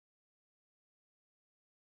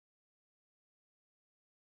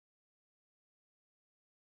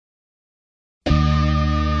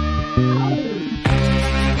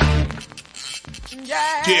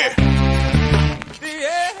Yeah.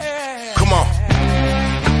 Come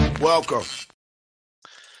on. Welcome.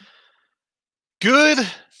 Good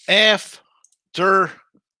afternoon.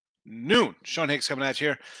 Sean Higgs coming at you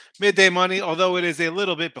here. Midday Money, although it is a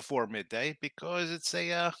little bit before midday because it's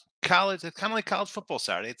a college, it's kind of like college football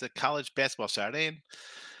Saturday. It's a college basketball Saturday.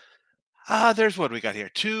 And there's what we got here.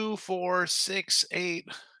 2, 4, 6, 8,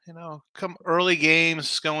 come early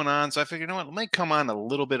games going on. So I figured, let me come on a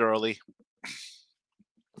little bit early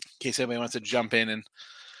in case anybody wants to jump in and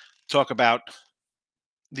talk about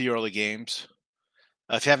the early games.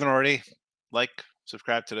 If you haven't already,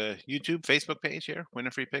 subscribe to the YouTube, Facebook page here,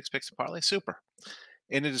 Winning Free Picks, Picks and Parlay. Super.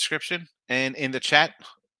 In the description and in the chat,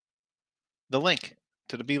 the link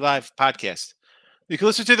to the Be Live podcast. You can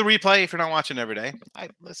listen to the replay if you're not watching every day.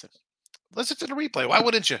 Listen to the replay. Why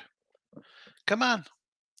wouldn't you? Come on.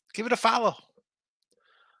 Give it a follow.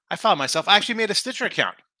 I follow myself. I actually made a Stitcher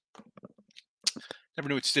account. Never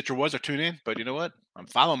knew what Stitcher was or TuneIn, but you know what? I'm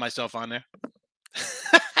following myself on there.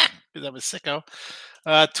 Because I'm a sicko.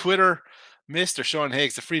 Twitter, Mr. Sean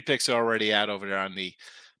Higgs. The free picks are already out over there on the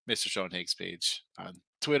Mr. Sean Higgs page on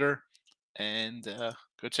Twitter. And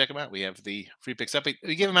go check them out. We have the free picks up.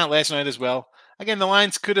 We gave them out last night as well. Again, the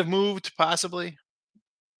lines could have moved, possibly.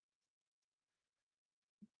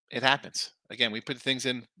 It happens. Again, we put things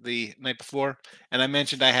in the night before. And I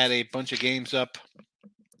mentioned I had a bunch of games up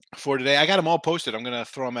for today. I got them all posted. I'm going to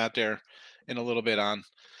throw them out there in a little bit on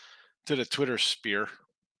to the Twitter sphere.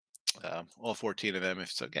 All 14 of them.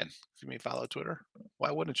 If you may follow Twitter,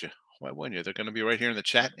 why wouldn't you? Why wouldn't you? They're going to be right here in the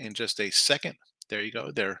chat in just a second. There you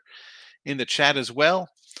go. They're in the chat as well.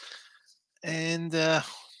 And I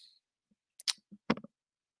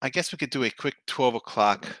guess we could do a quick 12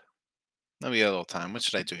 o'clock. Let me get a little time. What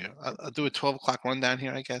should I do here? I'll do a 12 o'clock rundown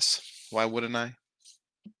here, I guess. Why wouldn't I?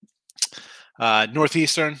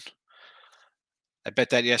 Northeastern. I bet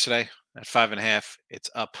that yesterday at 5.5. It's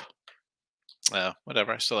up.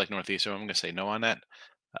 Whatever. I still like Northeastern. I'm going to say no on that.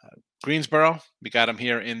 Greensboro. We got them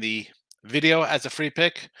here in the video as a free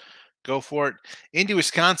pick. Go for it. Indy,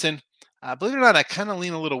 Wisconsin. Believe it or not, I kind of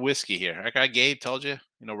lean a little whiskey here. I got Gabe told you.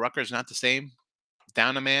 Rutgers not the same.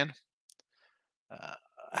 Down a man.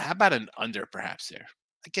 How about an under perhaps there?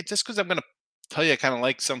 Just because I'm going to tell you I kind of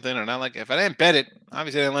like something or not like it. If I didn't bet it,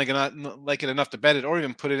 obviously I didn't like it enough to bet it or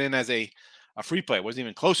even put it in as a free play. It wasn't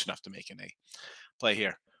even close enough to make a play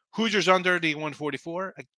here. Hoosiers under the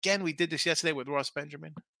 144. Again, we did this yesterday with Ross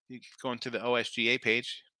Benjamin. You can go into the OSGA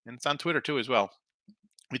page, and it's on Twitter too as well.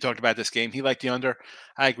 We talked about this game. He liked the under.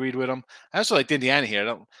 I agreed with him. I also liked Indiana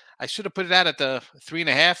here. I should have put it out at the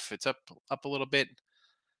 3.5. It's up a little bit.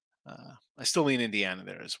 I still lean Indiana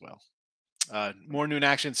there as well. More noon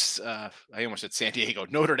actions. I almost said San Diego.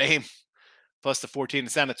 Notre Dame plus the 14.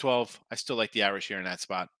 It's down to 12. I still like the Irish here in that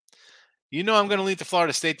spot. I'm going to lean to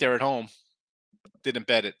Florida State there at home. Didn't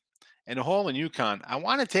bet it. And the Hall in UConn. I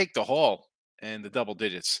want to take the Hall and the double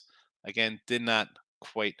digits. Again, did not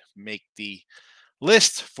quite make the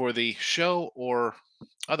list for the show or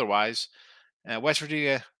otherwise. West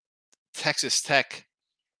Virginia, Texas Tech.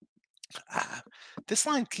 This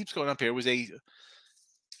line keeps going up here. It was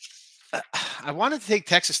I wanted to take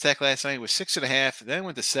Texas Tech last night. It was 6.5. Then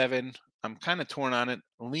went to 7. I'm kind of torn on it.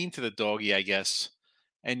 Lean to the doggy, I guess.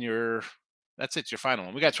 And that's it. Your final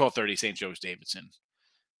one. We got 12:30 St. Joe's Davidson.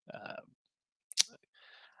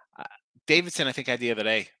 Davidson, I think I had the other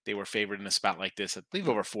day. They were favored in a spot like this. I believe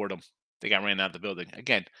over Fordham. They got ran out of the building.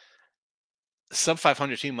 Again, sub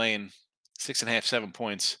 500 team laying 6.5, 7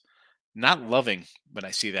 points. Not loving when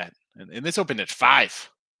I see that. And this opened at 5,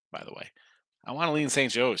 by the way. I want to lean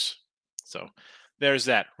St. Joe's. So there's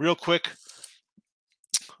that. Real quick,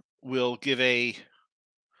 we'll give a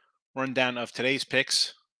rundown of today's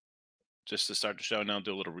picks just to start the show. Now I'll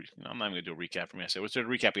do a little. I'm not even going to do a recap from yesterday. What's the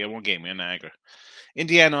recap? We had one game. We had Niagara.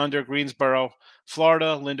 Indiana under, Greensboro,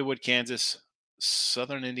 Florida, Lindenwood, Kansas,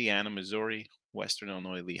 Southern Indiana, Missouri, Western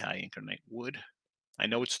Illinois, Lehigh, Incarnate, Wood. I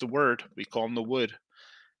know it's the word. We call them the Wood.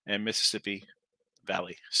 And Mississippi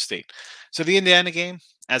Valley State. So the Indiana game,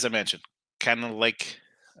 as I mentioned, kind of like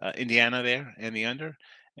Indiana there and the under.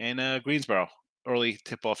 And Greensboro, early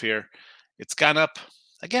tip-off here. It's gone up.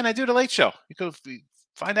 Again, I do the late show. You could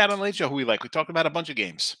find out on the late show who we like. We talk about a bunch of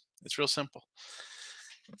games. It's real simple.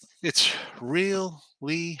 It's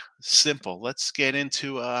really simple. Let's get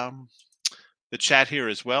into the chat here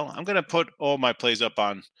as well. I'm going to put all my plays up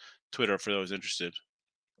on Twitter for those interested.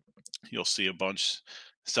 You'll see a bunch.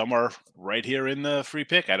 Some are right here in the free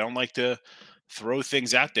pick. I don't like to throw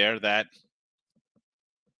things out there that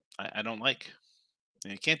I don't like.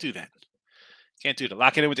 And you can't do that. Can't do that.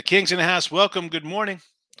 Lock it in with the Kings in the house. Welcome. Good morning.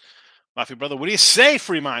 Mafia brother, what do you say,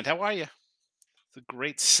 Fremont? How are you? It's a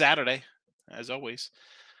great Saturday, as always.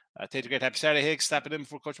 Take a great happy Saturday, Higgs. Stop it in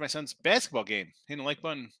before coach my son's basketball game. Hit the like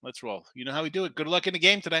button. Let's roll. You know how we do it. Good luck in the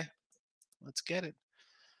game today. Let's get it.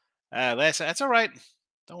 That's all right.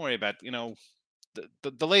 Don't worry about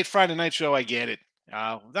the late Friday night show. I get it.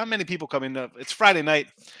 Not many people come in. It's Friday night,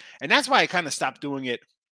 and that's why I kind of stopped doing it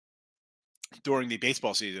during the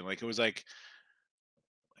baseball season. Like it was like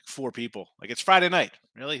 4 people. Like it's Friday night.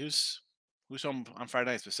 Really? Who's home on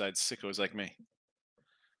Friday nights besides sickos like me?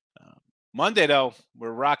 Monday though,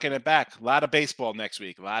 we're rocking it back. A lot of baseball next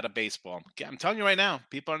week. A lot of baseball. I'm telling you right now,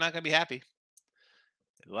 people are not going to be happy.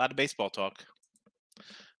 A lot of baseball talk.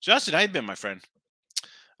 Justin, how you been, my friend?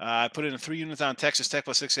 I put in 3 units on Texas Tech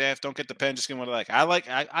plus 6.5. Don't get the pen. Just give me what I like.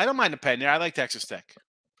 I don't mind the pen there. I like Texas Tech.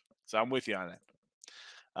 So I'm with you on that.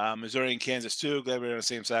 Missouri and Kansas too. Glad we're on the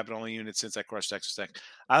same side, but only units since I crushed Texas Tech.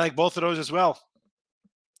 I like both of those as well.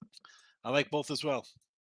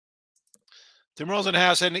 Tim Rose in the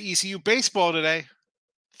house heading to ECU baseball today.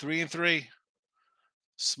 3-3.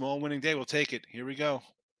 Small winning day. We'll take it. Here we go.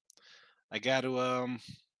 I got to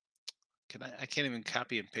I can't even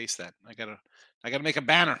copy and paste that. I gotta make a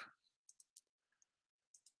banner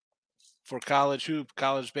for college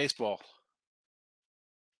baseball.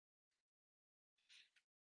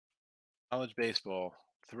 College baseball.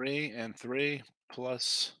 3-3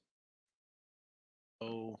 plus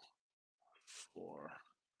 4.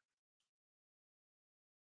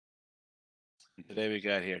 Today we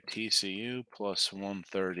got here TCU plus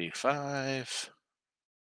 135.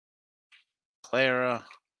 Clara,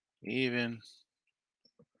 even.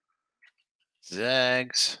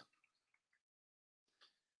 Zags.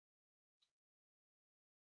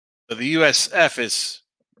 So the USF is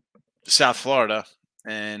South Florida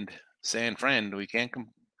and San Fran. We can't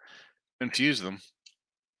confuse them.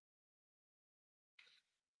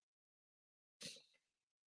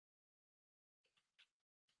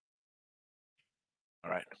 All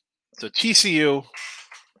right. So TCU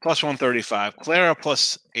plus 135, Clara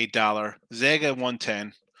plus $8, Zaga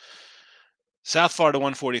 110, South Florida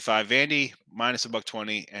 145, Vandy minus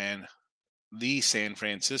 $1.20, and the San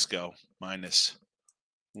Francisco minus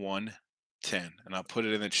 110. And I'll put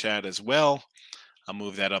it in the chat as well. I'll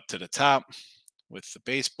move that up to the top with the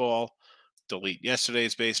baseball. Delete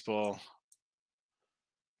yesterday's baseball.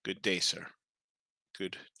 Good day, sir.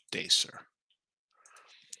 Good day, sir.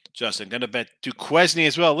 Justin, gonna bet Duquesne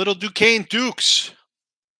as well. Little Duquesne Dukes.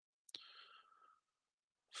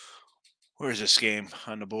 Where's this game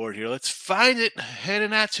on the board here? Let's find it.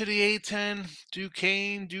 Heading out to the A10.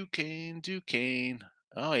 Duquesne.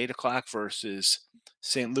 Oh, 8 o'clock versus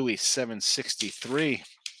St. Louis, 763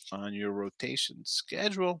 on your rotation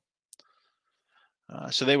schedule.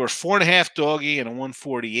 So they were 4.5 doggy and a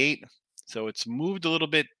 148. So it's moved a little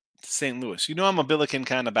bit to St. Louis. You know I'm a Billiken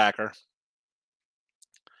kind of backer.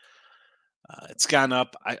 It's gone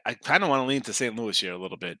up. I kind of want to lean to St. Louis here a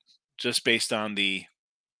little bit, just based on the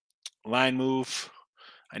line move.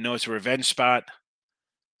 I know it's a revenge spot.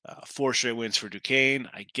 4 straight wins for Duquesne.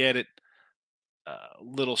 I get it.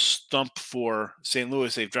 Little stump for St.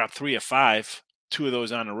 Louis. They've dropped 3 of 5. 2 of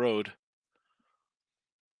those on the road.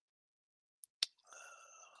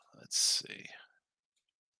 Let's see.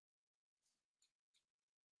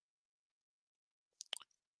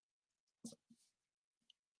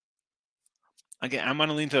 Again, I'm going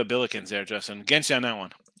to lean to the Billikens there, Justin. Against you on that one.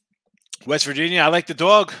 West Virginia, I like the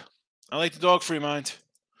dog. Fremont.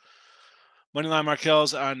 Moneyline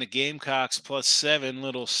Markel's on the Gamecocks plus 7.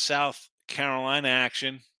 Little South Carolina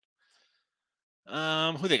action.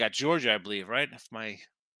 Who they got? Georgia, I believe, right?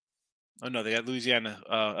 Oh no, they got Louisiana,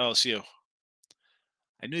 LSU.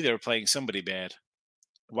 I knew they were playing somebody bad.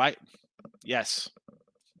 Why? Yes.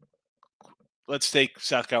 Let's take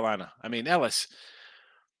South Carolina. I mean,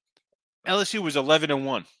 LSU was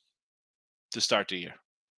 11-1 to start the year.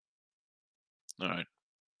 All right.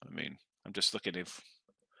 I mean, I'm just looking at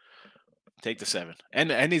take the 7.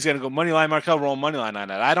 And he's going to go moneyline Markel, roll moneyline on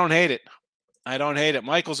that. I don't hate it.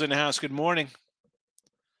 Michael's in the house. Good morning.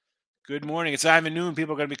 It's not even noon.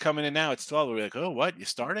 People are going to be coming in now. It's 12. We're like, oh, what? You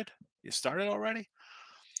started? Already?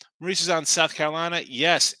 Maurice is on South Carolina.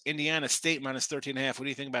 Yes. Indiana State minus 13.5. What do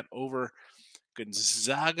you think about over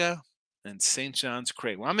Gonzaga and St. John's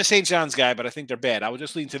Creighton? Well, I'm a St. John's guy, but I think they're bad. I would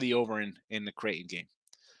just lean to the over in the Creighton game.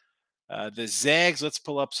 The Zags, let's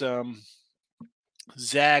pull up some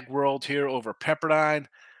Zag World here over Pepperdine.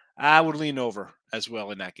 I would lean over as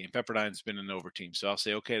well in that game. Pepperdine's been an over team, so I'll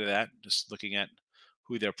say okay to that, just looking at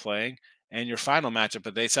who they're playing. And your final matchup of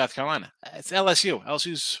the day, South Carolina. It's LSU.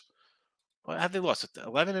 LSU's, what have they lost?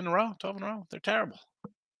 11 in a row? 12 in a row? They're terrible.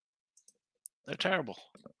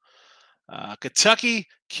 Kentucky,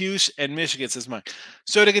 Cuse, and Michigan says Mike.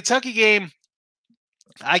 So the Kentucky game,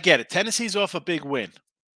 I get it. Tennessee's off a big win.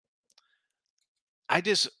 I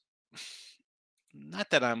just, not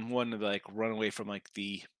that I'm one to like run away from like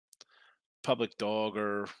the public dog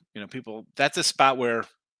or people. That's a spot where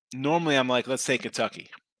normally I'm like, let's take Kentucky.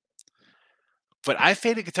 But I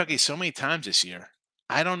faded Kentucky so many times this year.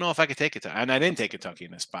 I don't know if I could take it, and I didn't take Kentucky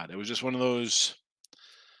in this spot. It was just one of those.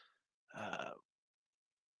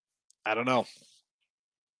 I don't know.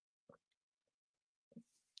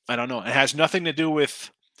 I don't know. It has nothing to do with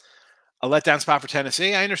a letdown spot for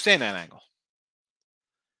Tennessee. I understand that angle.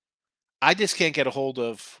 I just can't get a hold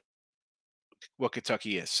of what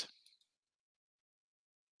Kentucky is.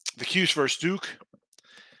 The Cuse versus Duke.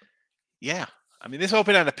 Yeah. I mean, this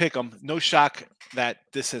opened on a pick 'em. No shock that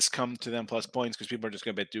this has come to them plus points because people are just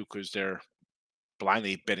going to bet Duke because they're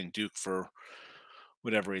blindly betting Duke for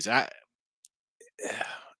whatever reason.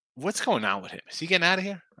 What's going on with him? Is he getting out of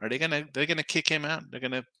here? Are they gonna kick him out? They're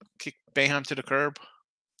gonna kick Boeheim to the curb?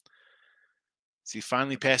 Is he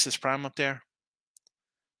finally past his prime up there?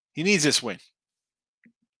 He needs this win.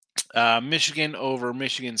 Michigan over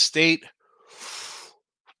Michigan State.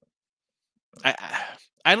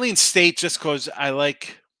 I lean State just because I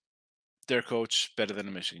like their coach better than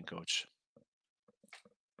the Michigan coach.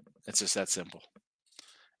 It's just that simple.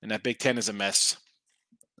 And that Big Ten is a mess.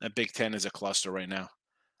 That Big Ten is a cluster right now.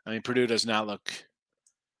 I mean, Purdue does not look.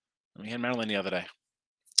 We had Maryland the other day.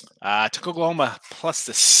 Took Oklahoma plus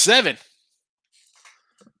the 7.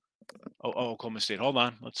 Oklahoma State. Hold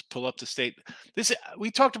on. Let's pull up the state. We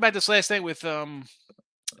talked about this last night with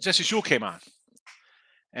Jesse Shule came on.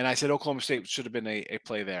 And I said Oklahoma State should have been a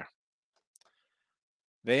play there.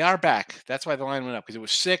 They are back. That's why the line went up, because it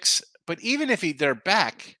was 6. But even if they're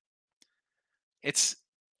back, it's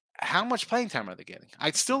how much playing time are they getting?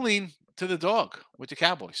 I'd still lean to the dog with the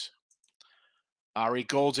Cowboys. Ari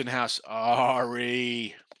Gold's in house.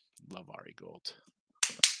 Ari. Love Ari Gold.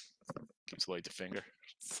 Gives Lloyd the finger.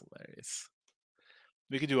 It's hilarious.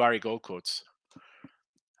 We could do Ari Gold quotes.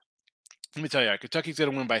 Let me tell you, Kentucky's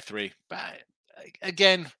going to win by 3. But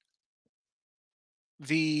again,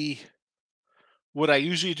 what I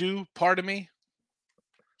usually do, part of me,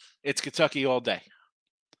 it's Kentucky all day.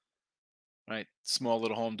 Right? Small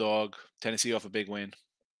little home dog. Tennessee off a big win.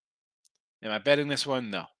 Am I betting this one?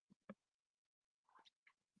 No.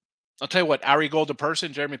 I'll tell you what, Ari Gold in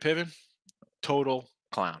person, Jeremy Piven, total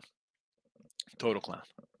clown. Total clown.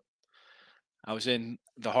 I was in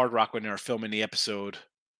the Hard Rock when they were filming the episode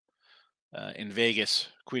in Vegas,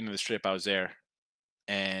 Queen of the Strip. I was there,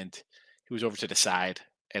 and he was over to the side,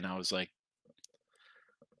 and I was like,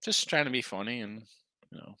 just trying to be funny and,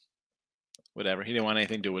 whatever. He didn't want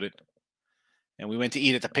anything to do with it. And we went to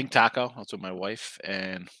eat at the Pink Taco. I was with my wife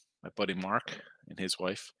and my buddy Mark and his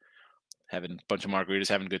wife, having a bunch of margaritas,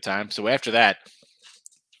 having a good time. So after that,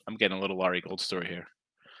 I'm getting a little Ari Gold story here.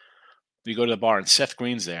 We go to the bar, and Seth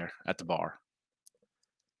Green's there at the bar.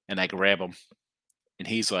 And I grab him. And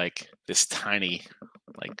he's like this tiny,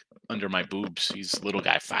 like under my boobs. He's a little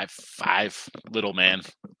guy, 5'5", little man.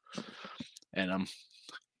 And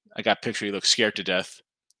I got a picture. He looks scared to death.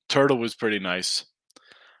 Turtle was pretty nice.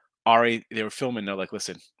 Ari, they were filming. They're like,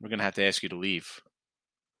 listen, we're going to have to ask you to leave.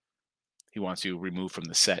 He wants you removed from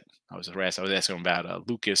the set. I was asking him about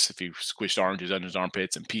Lucas, if he squished oranges under his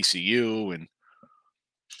armpits, and PCU, and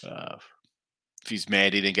if he's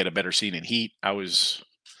mad he didn't get a better scene in Heat.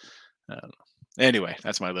 Anyway,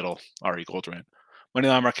 that's my little Ari Gold rant.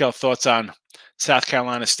 Moneyline Markel, thoughts on South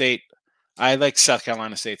Carolina State? I like South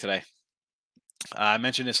Carolina State today. I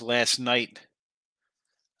mentioned this last night.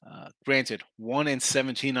 Granted,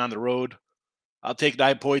 1-17 on the road. I'll take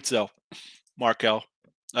 9 points, though, Markel.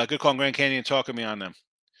 Good call, Grand Canyon, talking me on them.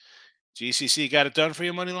 GCC got it done for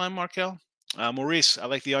you, Moneyline Markel. Maurice, I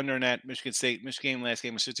like the under in that Michigan State. Michigan last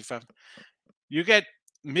game was 65. You get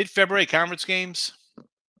mid-February conference games.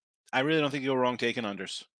 I really don't think you're wrong taking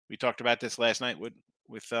unders. We talked about this last night with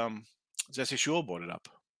Jesse Shule brought it up.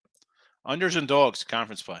 Unders and dogs,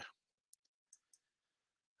 conference play.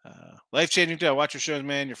 Life-changing deal. Watch your shows,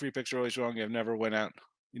 man. Your free picks are always wrong. You never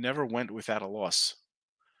went without a loss.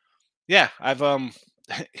 Yeah, I've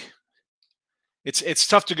it's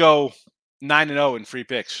tough to go 9-0 in free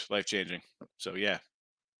picks, life-changing. So yeah,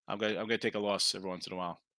 I'm gonna take a loss every once in a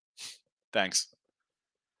while. Thanks.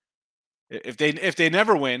 If they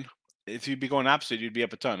never win, if you'd be going opposite, you'd be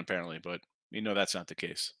up a ton apparently, but that's not the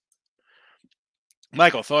case.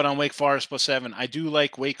 Michael, thought on Wake Forest plus 7. I do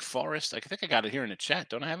like Wake Forest. I think I got it here in the chat.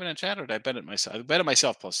 Don't I have it in the chat, or did I bet it myself? I bet it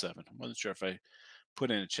myself plus 7. I wasn't sure if I put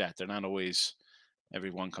it in the chat. They're not always,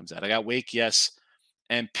 everyone comes out. I got Wake, yes.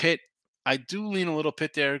 And Pitt, I do lean a little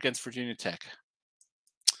bit there against Virginia Tech.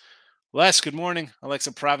 Les, good morning.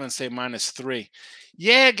 Alexa Providence say -3.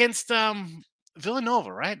 Yeah, against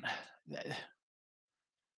Villanova, right? Th-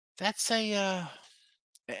 That's a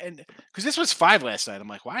and because this was 5 last night. I'm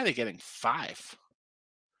like, why are they getting 5?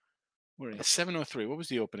 We're at 703. What was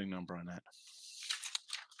the opening number on that?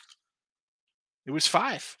 It was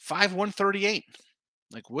 5. 138.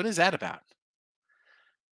 Like, what is that about?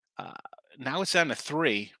 Uh, Now it's down to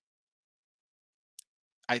 3.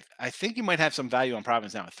 I think you might have some value on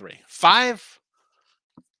Providence now at 3. 5,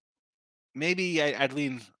 maybe I'd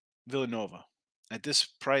lean Villanova. At this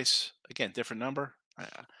price, again, different number.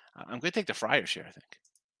 I'm going to take the Friars here, I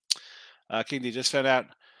think. King D just found out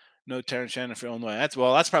no Terrence Shannon for Illinois. That's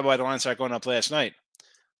probably why the line started going up last night.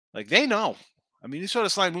 Like, they know. I mean, you saw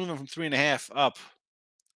this line moving from 3.5 up.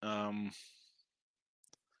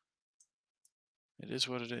 It is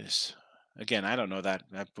what it is. Again, I don't know that.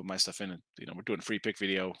 I put my stuff in it. We're doing a free pick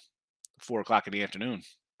video 4 o'clock in the afternoon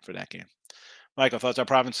for that game. Michael, thoughts on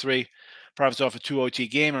Providence 3? Providence off a 2 OT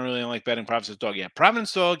game. I really don't like betting Providence dog. Yeah,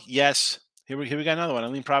 Providence dog, yes. Here we got another one. I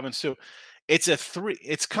lean Providence too. It's a 3.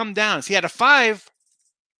 It's come down. See, at a 5,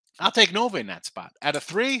 I'll take Nova in that spot. At a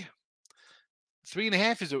 3,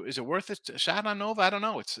 3.5 is it worth a shot on Nova? I don't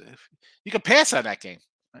know. It's you can pass on that game.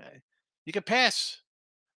 You can pass.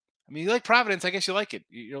 I mean, you like Providence. I guess you like it.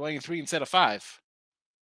 You're laying 3 instead of 5.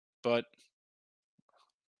 But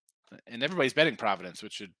and everybody's betting Providence,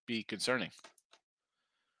 which should be concerning.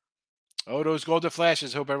 Oh, those golden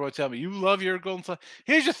flashes. Hope everyone tell me you love your golden flash.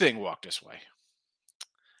 Here's the thing. Walk this way.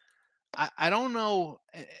 I don't know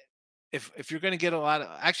if you're going to get a lot of.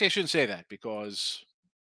 Actually, I shouldn't say that because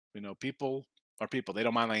people are people. They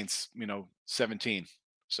don't mind lanes. 17.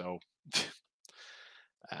 So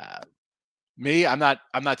me, I'm not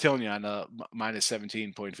telling you on a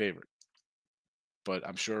 -17 point favorite. But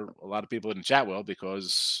I'm sure a lot of people in the chat will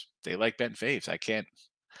because they like betting faves. I can't.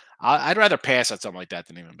 I'd rather pass on something like that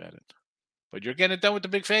than even bet it. But you're getting it done with the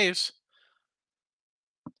big faves.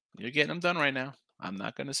 You're getting them done right now. I'm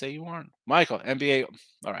not going to say you aren't. Michael, NBA.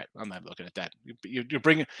 All right, I'm not looking at that. You're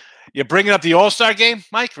bringing up the All-Star game,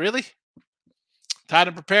 Mike. Really? Tied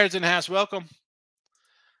and prepared in the house. Welcome.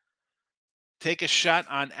 Take a shot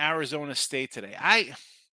on Arizona State today.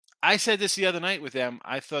 I said this the other night with them.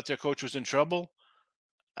 I thought their coach was in trouble.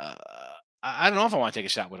 I don't know if I want to take a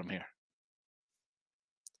shot with them here.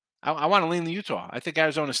 I want to lean the Utah. I think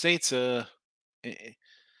Arizona State's in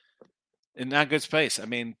not good space. I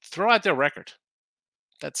mean, throw out their record.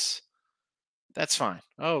 That's fine.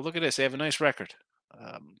 Oh, look at this. They have a nice record.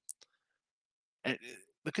 And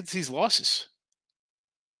look at these losses.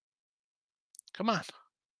 Come on.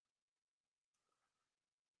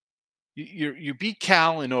 You beat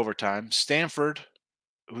Cal in overtime. Stanford,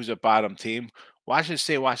 who's a bottom team. Washington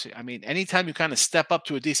State. I mean, anytime you kind of step up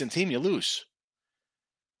to a decent team, you lose.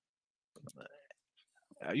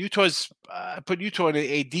 Utah's put Utah in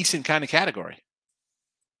a decent kind of category.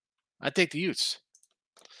 I take the Utes.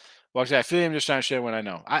 Well, actually, I feel I'm just trying to share what I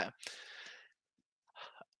know.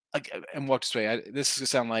 And walk this way. This is gonna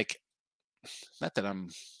sound like not that I'm.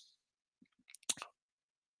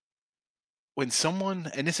 When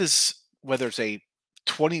someone, and this is whether it's a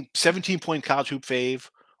 17-point college hoop fave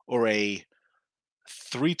or a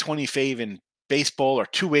 320 fave in baseball or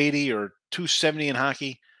 280 or 270 in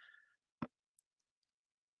hockey,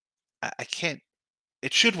 I can't.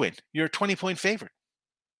 It should win. You're a 20-point favorite.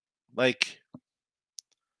 Like,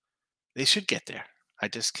 they should get there. I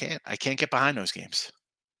just can't. I can't get behind those games.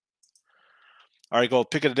 All right,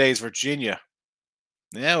 gold pick of the day is Virginia.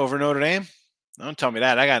 Yeah, over Notre Dame. Don't tell me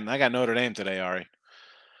that. I got Notre Dame today, Ari.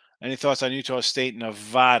 Any thoughts on Utah State,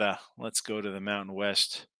 Nevada? Let's go to the Mountain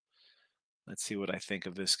West. Let's see what I think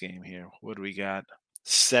of this game here. What do we got?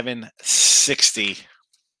 760.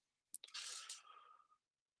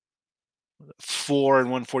 4 and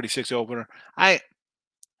 146 opener.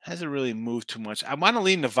 Hasn't really moved too much. I want to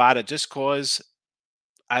lean Nevada just because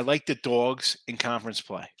I like the dogs in conference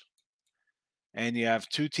play. And you have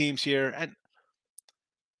 2 teams here. And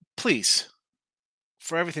please,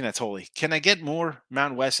 for everything that's holy, can I get more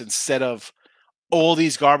Mountain West instead of all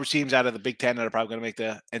these garbage teams out of the Big Ten that are probably going to make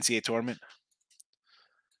the NCAA tournament?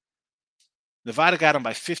 Nevada got them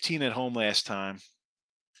by 15 at home last time,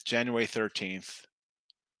 January 13th.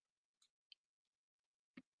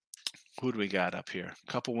 Who do we got up here?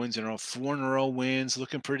 A couple wins in a row, 4 in a row wins,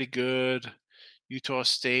 looking pretty good. Utah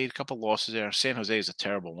State, a couple losses there. San Jose is a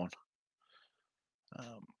terrible one.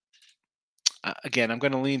 Again, I'm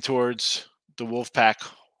going to lean towards the Wolfpack.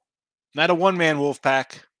 Not a one-man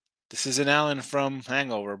Wolfpack. This isn't Alan from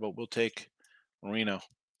Hangover, but we'll take Marino.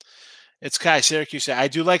 It's Kai, Syracuse. I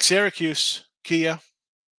do like Syracuse, Kia.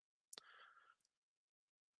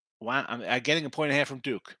 Wow, I'm getting a point and a half from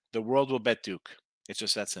Duke. The world will bet Duke. It's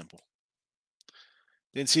just that simple.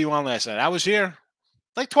 Didn't see you on last night. I was here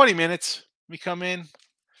like 20 minutes. We come in,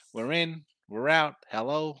 we're out.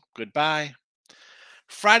 Hello, goodbye.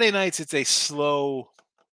 Friday nights, it's a slow,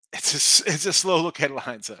 it's a slow look at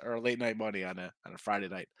lines or late night money on a Friday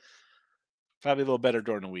night. Probably a little better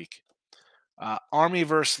during the week. Army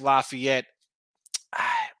versus Lafayette.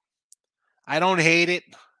 I don't hate it.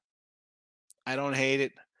 I don't hate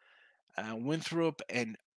it. Winthrop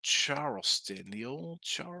and Charleston, the old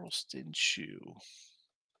Charleston shoe.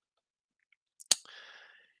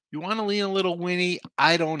 You want to lean a little Winnie?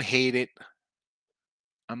 I don't hate it.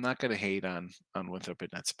 I'm not going to hate on Winthrop in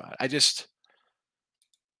that spot. I just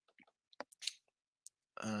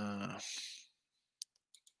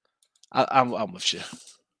I'm with you.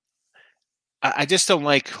 I just don't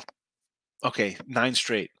like. Okay, 9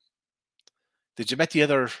 straight. Did you bet the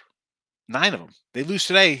other 9 of them? They lose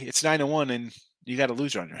today. It's 9-1, and you got a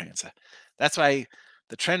loser on your hands. That's why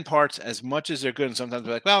the trend parts, as much as they're good, and sometimes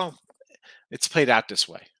we're like, well, it's played out this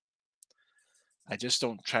way. I just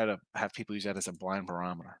don't try to have people use that as a blind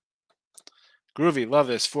barometer. Groovy, love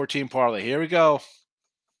this 14 parlay. Here we go.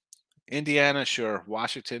 Indiana, sure.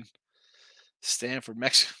 Washington, Stanford,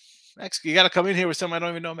 Mexico. You got to come in here with something I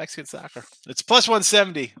don't even know Mexican soccer. It's plus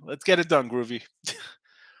 170. Let's get it done, Groovy.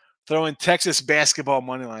 Throw in Texas basketball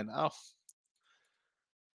money line. Oh,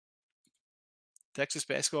 Texas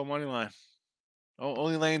basketball money line. Oh,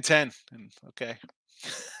 only laying 10. Okay.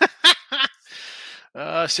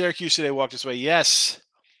 Syracuse today walked this way. Yes.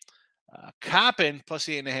 Coppin plus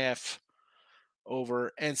 8.5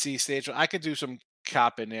 over NC State. I could do some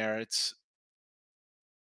Coppin there. It's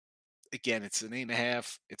an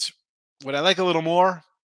 8.5. It's would I like a little more?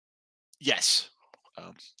 Yes.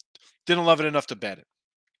 Didn't love it enough to bet it.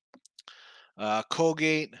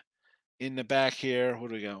 Colgate in the back here. What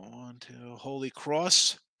do we got? 1, 2. Holy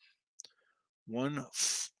Cross.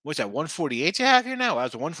 What's that? 148 you have here now? I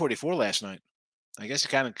was 144 last night. I guess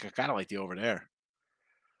you kind of like the over there.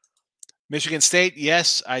 Michigan State,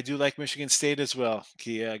 yes, I do like Michigan State as well.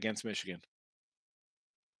 Kia against Michigan.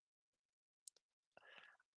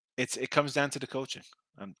 It comes down to the coaching.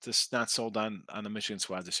 I'm just not sold on the Michigan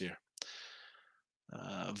squad this year.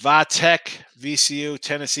 Vatech, VCU,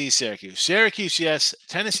 Tennessee, Syracuse. Syracuse, yes.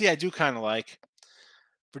 Tennessee, I do kind of like.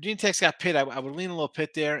 Virginia Tech's got Pitt. I would lean a little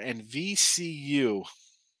Pitt there. And VCU.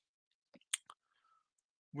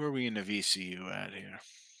 Where are we in the VCU at here?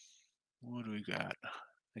 What do we got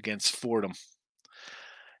against Fordham?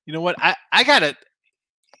 You know what? I got it.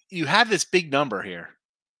 You have this big number here.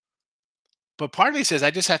 But part of me says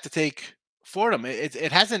I just have to take Fordham.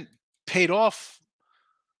 It hasn't paid off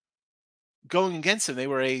going against them. They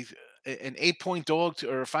were an 8-point dog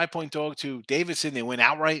or a 5-point dog to Davidson. They went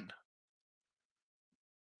outright.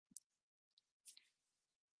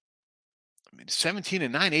 I mean,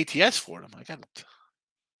 17-9 ATS for them. I got it.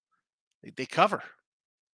 They cover.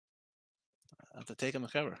 I have to take them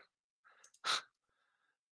to cover.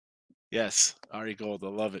 Yes, Ari Gold. I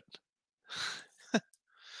love it.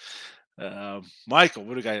 Michael,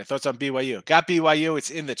 what do you got? Thoughts on BYU? Got BYU.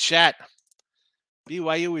 It's in the chat.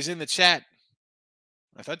 BYU is in the chat.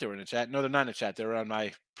 I thought they were in the chat. No, they're not in the chat. They're on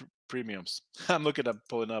my premiums. I'm looking up,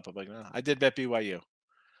 pulling up. I'm like, no, I did bet BYU.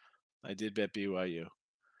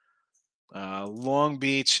 Long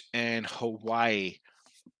Beach and Hawaii.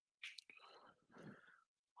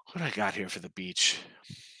 What do I got here for the beach?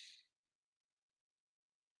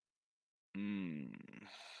 I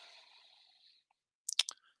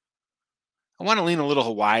want to lean a little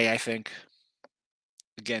Hawaii, I think.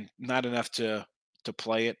 Again, not enough to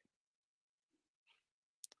play it.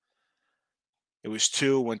 It was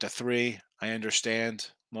 2, went to 3. I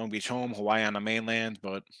understand. Long Beach home, Hawaii on the mainland,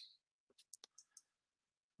 but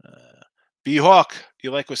B-Hawk,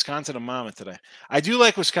 you like Wisconsin or Monmouth today? I do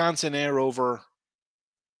like Wisconsin there over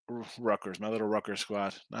Rutgers, my little Rutgers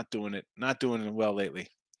squad. Not doing it well lately.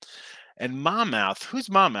 And Monmouth, who's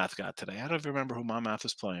Monmouth got today? I don't even remember who Monmouth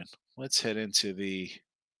is playing. Let's head into the.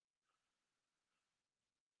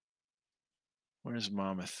 Where's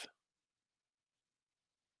Monmouth?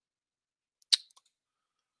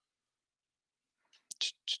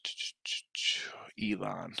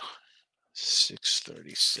 Elon,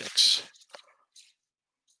 636.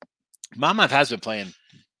 Monmouth has been playing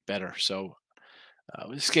better, so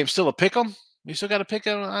this game's still a pick 'em. You still got a pick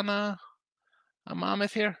on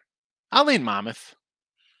Monmouth here. I'll lean Monmouth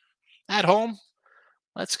at home.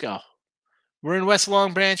 Let's go. We're in West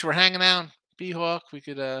Long Branch. We're hanging out. B-Hawk. We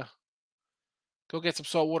could go get some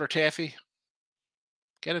saltwater taffy.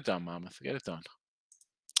 Get it done, Monmouth. Get it done.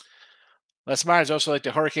 Les Myers also like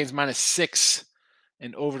the Hurricanes -6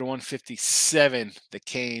 and over to 157. The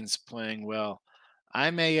Canes playing well. I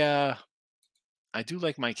do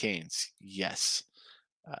like my Canes. Yes.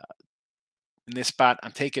 In this spot,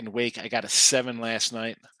 I'm taking Wake. I got a 7 last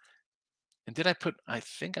night. And I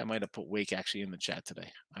think I might have put Wake actually in the chat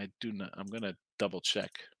today. I do not. I'm going to double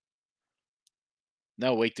check.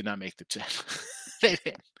 No, Wake did not make the chat. they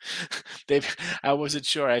didn't. I wasn't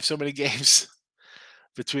sure. I have so many games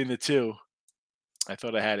between the two. I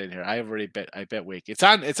thought I had it here. I bet Wake. It's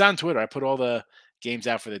on Twitter. I put all the games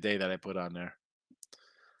out for the day that I put on there.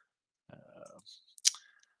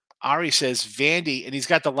 Ari says Vandy, and he's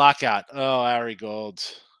got the lockout. Oh, Ari Gold.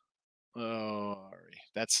 Oh, Ari.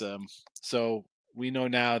 That's so we know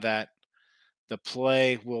now that the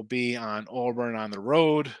play will be on Auburn on the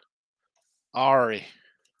road. Ari.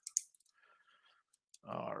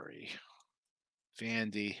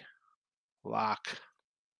 Vandy. Lock.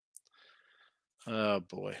 Oh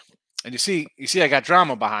boy. And you see I got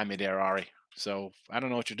drama behind me there, Ari. So I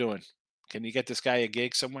don't know what you're doing. Can you get this guy a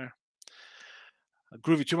gig somewhere?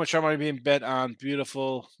 Groovy, too much money being bet on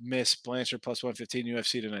beautiful Miss Blanchard plus 115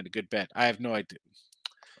 UFC tonight. A good bet. I have no idea.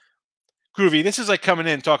 Groovy, this is like coming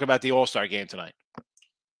in and talking about the All-Star game tonight.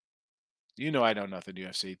 You know I know nothing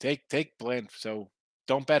UFC. Take Bland. So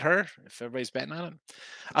don't bet her if everybody's betting on it.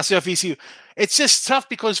 I'll see how VCU. It's just tough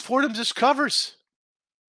because Fordham just covers.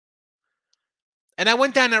 And I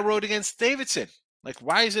went down that road against Davidson. Like,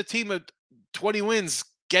 why is a team of 20 wins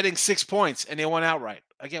getting 6 points and they won outright?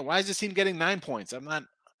 Again, why is this team getting 9 points? I'm not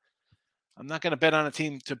going to bet on a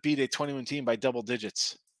team to beat a 21 team by double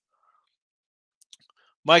digits.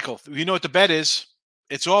 Michael, you know what the bet is?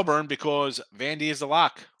 It's Auburn because Vandy is the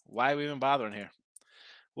lock. Why are we even bothering here?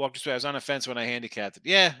 Walk this way. I was on a fence when I handicapped it.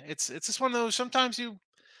 Yeah, it's just one of those. Sometimes you.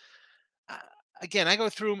 Again, I go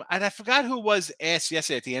through them, and I forgot who was asked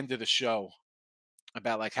yesterday at the end of the show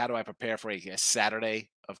about like how do I prepare for a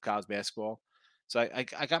Saturday of college basketball. So I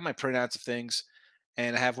got my printouts of things,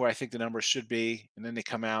 and I have where I think the numbers should be, and then they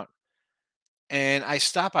come out. And I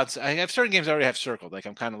stop on. I have certain games I already have circled. Like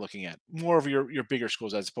I'm kind of looking at more of your bigger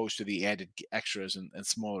schools as opposed to the added extras and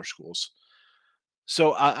smaller schools.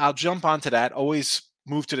 So I'll jump onto that. Always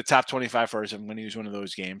move to the top 25 first. I'm going to use one of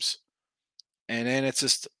those games, and then it's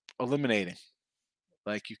just eliminating.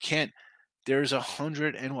 Like you can't. There's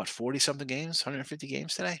 140 something games, 150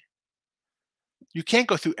 games today. You can't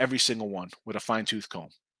go through every single one with a fine tooth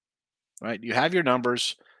comb, right? You have your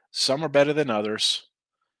numbers. Some are better than others.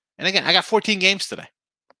 And again, I got 14 games today.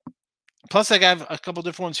 Plus, I got a couple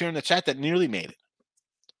different ones here in the chat that nearly made it.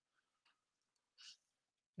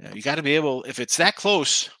 You got to be able, if it's that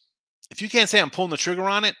close, if you can't say I'm pulling the trigger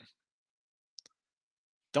on it,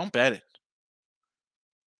 don't bet it.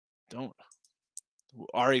 Don't.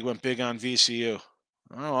 Ari went big on VCU.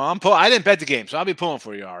 Oh, I didn't bet the game, so I'll be pulling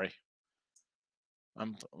for you, Ari.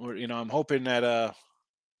 I'm hoping that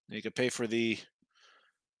you could pay for your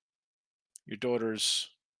daughter's.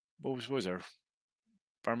 What was her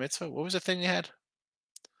bar mitzvah? What was the thing you had?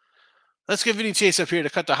 Let's get Vinny Chase up here to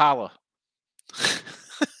cut the holla.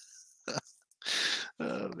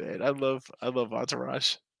 Oh man, I love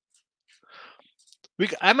Entourage.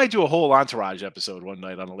 I might do a whole Entourage episode one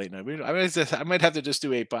night on a late night. I might have to just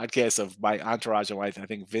do a podcast of my Entourage and why I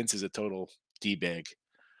think Vince is a total D-bag.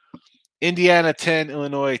 Indiana 10,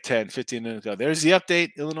 Illinois 10, 15 minutes ago. There's the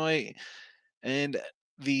update. Illinois and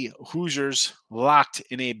the Hoosiers locked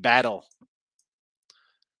in a battle.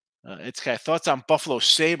 It's got thoughts on Buffalo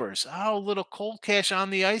Sabres. Oh, little cold cash on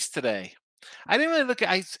the ice today. I didn't really look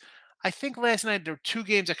at. I think last night there were 2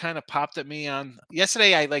 games that kind of popped at me on.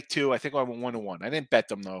 Yesterday I liked 2. I think I went 1-1. I didn't bet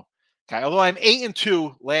them though. Okay, although I'm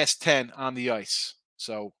 8-2 last 10 on the ice,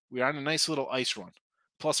 so we're on a nice little ice run.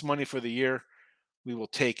 Plus money for the year. We will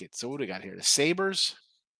take it. So what do we got here? The Sabres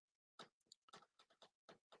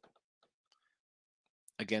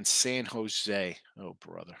against San Jose. Oh,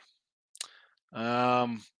 brother.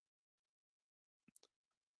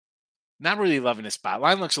 Not really loving this spot.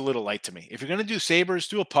 Line looks a little light to me. If you're going to do Sabres,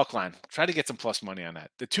 do a puck line. Try to get some plus money on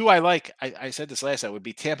that. The 2 I like, I said this last night, would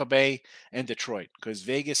be Tampa Bay and Detroit because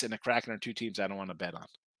Vegas and the Kraken are 2 teams I don't want to bet on.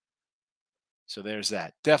 So there's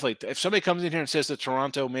that. Definitely. If somebody comes in here and says the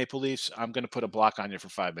Toronto Maple Leafs, I'm going to put a block on you for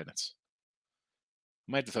 5 minutes.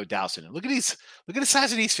 I might have to throw Dallas in it. Look at these. Look at the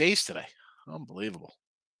size of these face today. Unbelievable.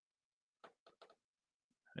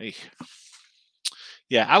 Hey.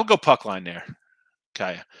 Yeah, I would go puck line there.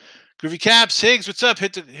 Kaya. Groovy Caps, Higgs, what's up?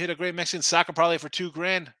 Hit a great Mexican soccer parlay for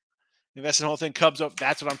 $2,000. Invest in the whole thing. Cubs up.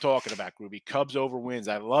 That's what I'm talking about, Groovy. Cubs over wins.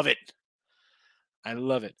 I love it. I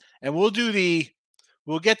love it. And we'll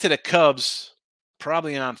get to the Cubs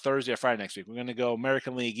probably on Thursday or Friday next week. We're going to go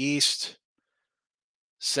American League East,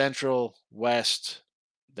 Central, West,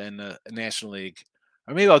 then the National League.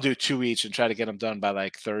 Or maybe I'll do 2 each and try to get them done by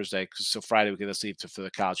like Thursday. So Friday we can just leave for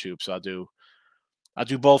the college hoop. So I'll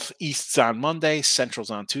do both Easts on Monday,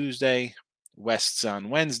 Centrals on Tuesday, Wests on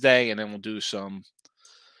Wednesday, and then we'll do some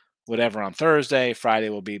whatever on Thursday. Friday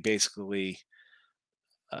will be basically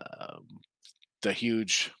the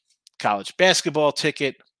huge college basketball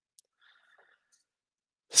ticket.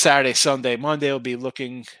 Saturday, Sunday, Monday will be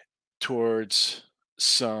looking towards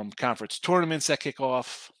some conference tournaments that kick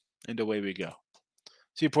off, and away we go.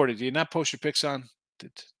 See, Porter, do you not post your picks on?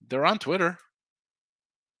 They're on Twitter.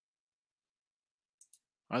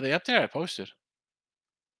 Are they up there? I posted.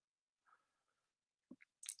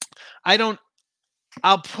 I'll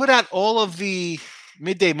put out all of the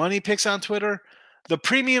midday money picks on Twitter. The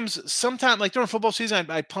premiums, sometimes, like during football season,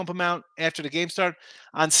 I pump them out after the game start.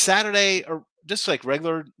 On Saturday, or just like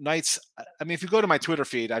regular nights, I mean, if you go to my Twitter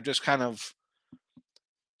feed, I just kind of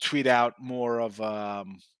tweet out more of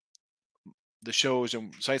the shows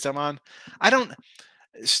and sites I'm on.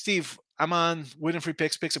 Steve, I'm on Win and Free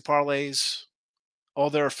Picks, Picks and Parlays,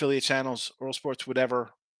 all their affiliate channels, Earl Sports,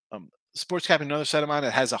 whatever. Sports Cap, another site I'm on,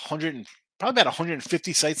 it has probably about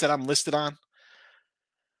 150 sites that I'm listed on.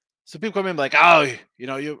 So people come in like, oh, you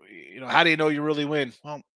know, how do you know you really win?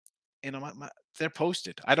 Well, they're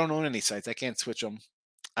posted. I don't own any sites. I can't switch them.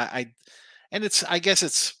 I guess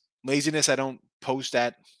it's laziness. I don't post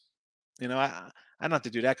that. I don't have to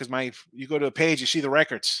do that because you go to a page, you see the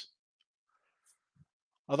records.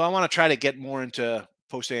 Although I want to try to get more into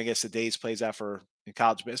posting, I guess, the days plays out in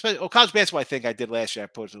college basketball. College basketball, I think I did last year. I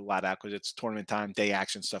posted a lot out because it's tournament time, day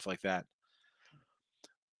action, stuff like that.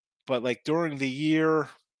 But like during the year,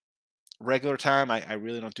 regular time, I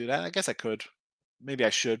really don't do that. I guess I could. Maybe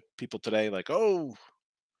I should. People today like, oh,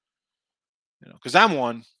 because I'm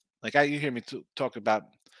one. Like you hear me talk about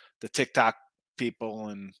the TikTok people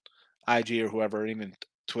and IG or whoever, even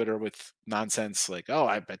Twitter with nonsense like, oh,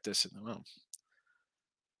 I bet this. Well,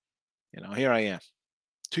 here I am.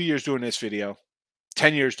 2 years doing this video,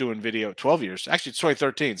 10 years doing video, 12 years. Actually, it's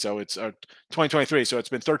 2013, so it's 2023. So it's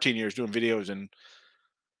been 13 years doing videos and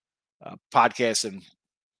podcasts and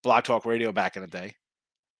Blog Talk Radio back in the day.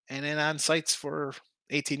 And then on sites for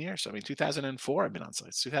 18 years. I mean, 2004, I've been on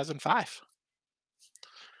sites. 2005.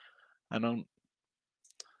 I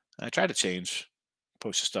try to change,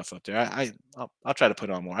 post the stuff up there. I'll try to put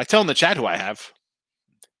on more. I tell in the chat who I have.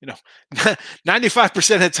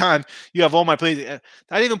 95% of the time you have all my plays. I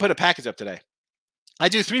didn't even put a package up today. I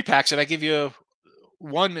do 3-packs and I give you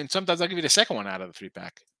one, and sometimes I'll give you the second one out of the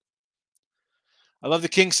 3-pack. I love the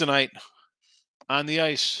Kings tonight on the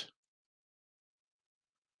ice.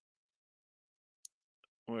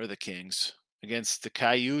 Where are the Kings? Against the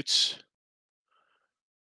Coyotes.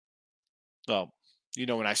 Well,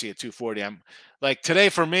 when I see a 240, I'm like today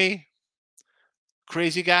for me,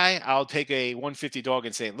 crazy guy, I'll take a 150 dog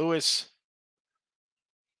in St. Louis.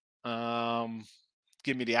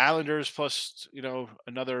 Give me the Islanders plus,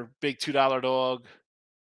 another big $2 dog.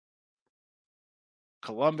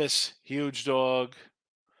 Columbus, huge dog.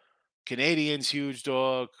 Canadians, huge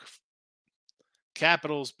dog.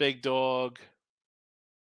 Capitals, big dog.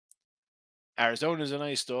 Arizona's a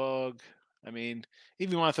nice dog. I mean,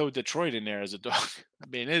 even want to throw Detroit in there as a dog. I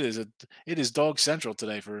mean, it is dog central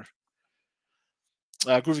today for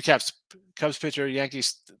Groovy Caps, Cubs pitcher,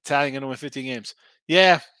 Yankees tallying into win 15 games.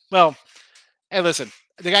 Yeah, well, hey, listen,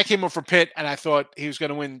 the guy came over from Pitt, and I thought he was going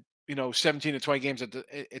to win, 17 to 20 games at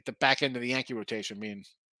the back end of the Yankee rotation. I mean,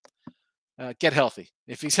 get healthy.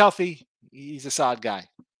 If he's healthy, he's a solid guy.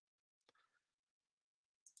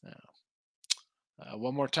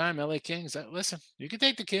 One more time, LA Kings. Listen, you can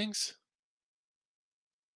take the Kings.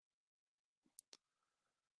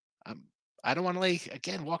 I don't want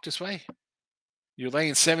to walk this way. You're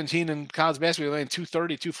laying 17 in college basketball. You're laying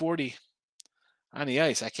 230, 240 on the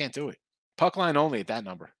ice. I can't do it. Puck line only at that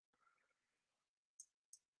number.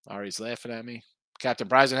 Ari's laughing at me. Captain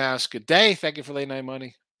Brisenhouse, good day. Thank you for late night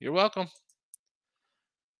money. You're welcome.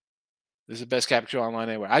 This is the best Cap Show online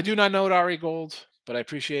anywhere. I do not know Ari Gold, but I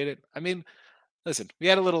appreciate it. I mean, listen, we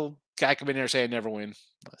had a little guy come in here and say I never win.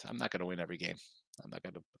 I'm not going to win every game.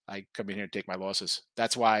 I come in here and take my losses.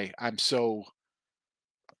 That's why I'm so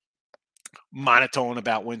monotone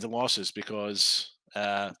about wins and losses, because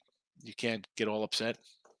you can't get all upset.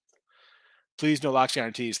 Please, no locks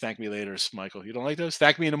guarantees. Thank me later, Michael. You don't like those?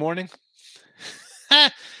 Thank me in the morning?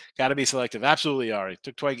 Got to be selective. Absolutely, Ari.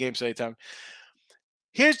 Took 20 games today, time.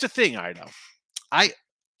 Here's the thing, Ari, though. I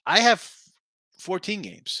have 14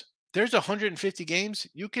 games. There's 150 games.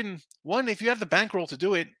 You can one if you have the bankroll to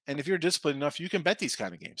do it, and if you're disciplined enough, you can bet these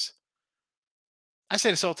kind of games. I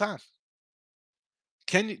say this all the time.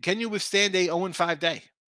 Can you withstand a 0-5 day?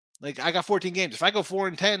 Like I got 14 games. If I go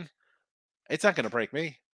 4-10, it's not going to break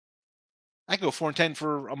me. I can go 4-10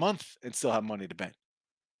 for a month and still have money to bet.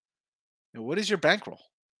 What is your bankroll?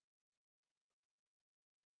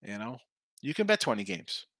 You know, you can bet 20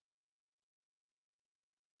 games,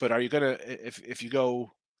 but are you gonna if you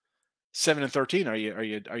go 7-13?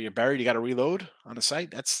 Are you buried? You got to reload on the site.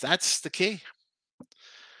 That's the key.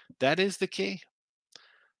 That is the key.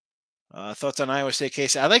 Thoughts on Iowa State, K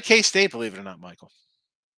State? I like K State, believe it or not, Michael.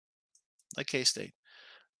 I like K State.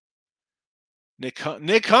 Nick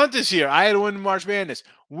Hunt is here. I had to win March Madness.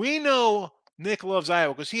 We know Nick loves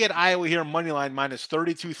Iowa because he had Iowa here money line minus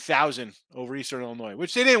 32,000 over Eastern Illinois,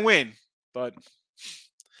 which they didn't win. But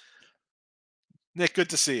Nick, good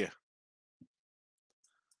to see you.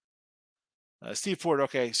 Steve Ford.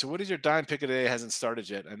 Okay, so what is your dime pick of the day? It hasn't started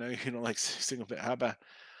yet. I know you don't like single. How about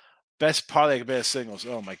best parlay, best singles?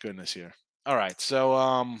 Oh my goodness, here. All right, so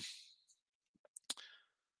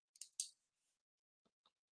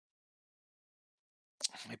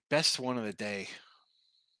my best one of the day.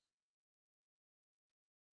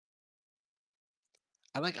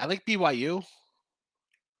 I like BYU.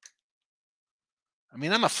 I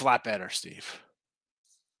mean, I'm a flat better, Steve,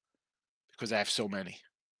 because I have so many,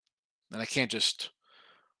 and I can't just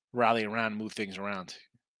rally around, move things around.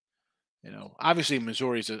 Obviously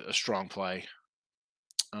Missouri's a strong play.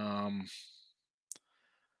 I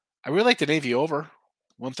really like the Navy over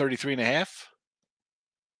 133.5.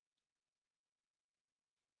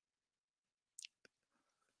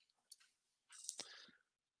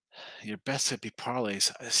 Your best would be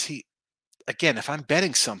parlays. See, again, if I'm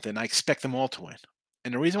betting something, I expect them all to win.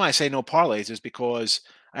 And the reason why I say no parlays is because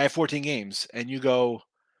I have 14 games and you go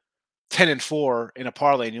 10-4 in a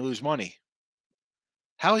parlay and you lose money.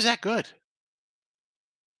 How is that good?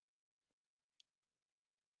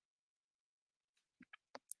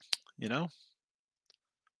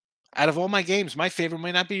 Out of all my games, my favorite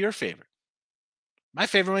might not be your favorite. My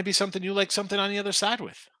favorite might be something you like something on the other side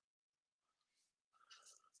with.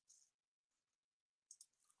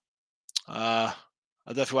 I'll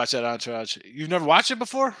definitely watch that Entourage. You've never watched it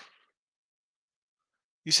before?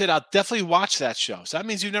 You said I'll definitely watch that show. So that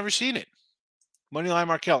means you've never seen it. Moneyline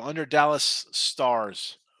Markel under Dallas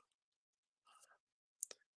Stars.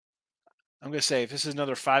 I'm gonna say if this is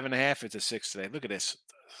another 5.5, it's a 6 today. Look at this,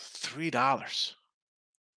 $3.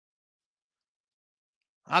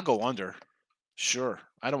 I'll go under. Sure,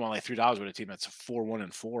 I don't want like $3 with a team that's a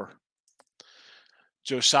 4-1-4.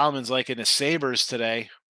 Joe Solomon's liking the Sabres today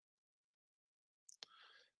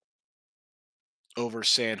over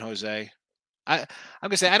San Jose. I'm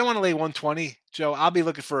gonna say I don't want to lay 120, Joe. I'll be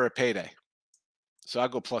looking for a payday, so I'll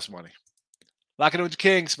go plus money. Locking in with the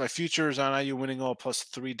Kings. My future is on IU winning all plus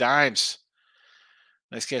 3 dimes.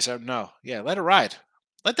 Nice case out. No, yeah, let it ride.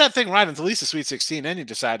 Let that thing ride until at least the Sweet 16. Then you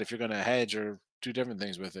decide if you're going to hedge or do different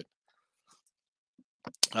things with it.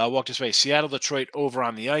 Walk this way. Seattle, Detroit over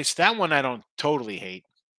on the ice. That one I don't totally hate.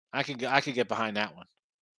 I could get behind that one.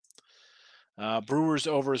 Brewers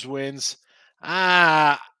overs wins.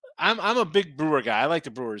 I'm a big Brewer guy. I like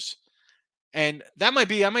the Brewers, and that might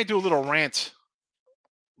be. I might do a little rant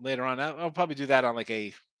later on. I'll probably do that on like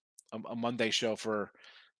a Monday show for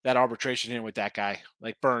that arbitration here with that guy,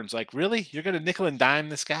 like Burns. Like, really? You're going to nickel and dime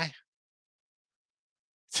this guy?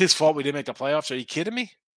 It's his fault we didn't make the playoffs. Are you kidding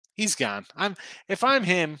me? He's gone. If I'm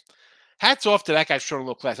him, hats off to that guy showing a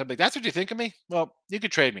little class. I'm like, that's what you think of me? Well, you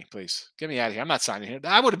could trade me, please. Get me out of here. I'm not signing here.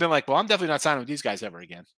 I would have been like, well, I'm definitely not signing with these guys ever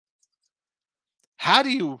again. How do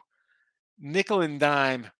you nickel and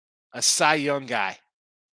dime a Cy Young guy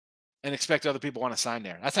and expect other people want to sign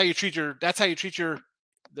there? That's how you treat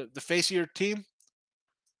the face of your team?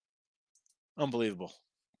 Unbelievable.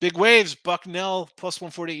 Big waves, Bucknell plus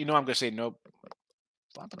 148. I'm going to say nope.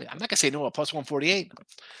 I'm not going to say no at plus 148.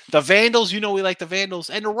 The Vandals, we like the Vandals.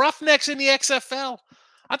 And the Roughnecks in the XFL.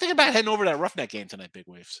 I'm thinking about heading over to that Roughneck game tonight, Big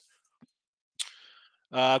Waves.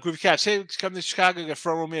 Groovy Caps, hey, come to Chicago, get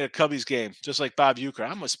front row me at a Cubbies game, just like Bob Uecker.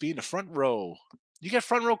 I must be in the front row. You get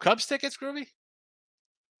front row Cubs tickets, Groovy?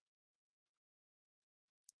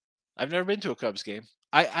 I've never been to a Cubs game.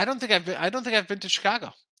 I don't think I've been to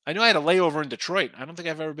Chicago. I know I had a layover in Detroit. I don't think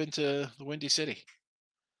I've ever been to the Windy City.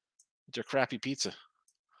 With their crappy pizza.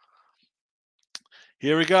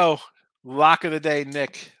 Here we go. Lock of the day,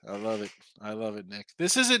 Nick. I love it, Nick.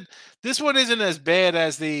 This one isn't as bad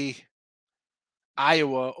as the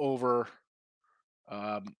Iowa over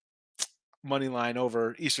money line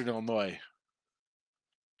over Eastern Illinois,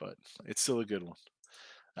 but it's still a good one.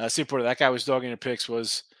 Seaport, that guy was dogging your picks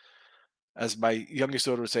was, as my youngest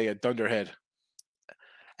daughter would say, a dunderhead.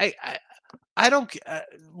 I don't.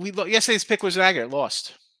 Yesterday's pick was accurate.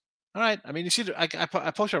 Lost. All right. I mean, you see, I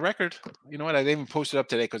posted a record. You know what? I didn't even post it up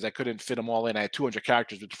today because I couldn't fit them all in. I had 200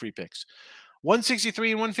 characters with the free picks.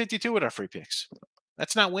 163 and 152 with our free picks.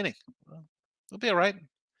 That's not winning. Well, we'll be all right.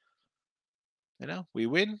 You know, we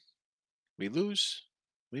win, we lose,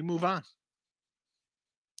 we move on.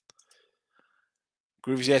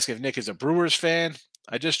 Groovy's asking if Nick is a Brewers fan.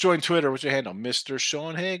 I just joined Twitter. What's your handle? Mr.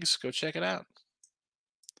 Sean Higgs. Go check it out.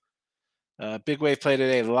 Big Wave play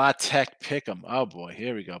today. La Tech Pick'em. Oh boy,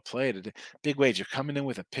 here we go. Play today. Big Wave, you're coming in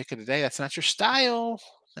with a pick of the day. That's not your style.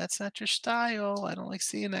 That's not your style. I don't like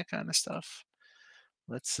seeing that kind of stuff.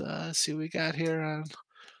 Let's see what we got here on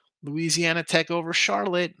Louisiana Tech over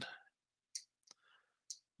Charlotte.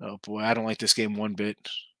 Oh boy, I don't like this game one bit.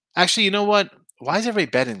 Actually, you know what? Why is everybody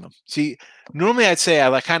betting them? See, normally I'd say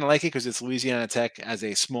I kind of like it because it's Louisiana Tech as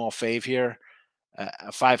a small fave here,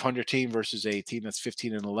 a 500 team versus a team that's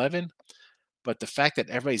 15 and 11. But the fact that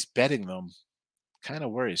everybody's betting them kind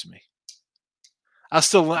of worries me. I'll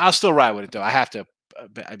still ride with it though. I have to,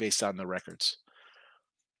 based on the records.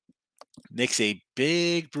 Nick's a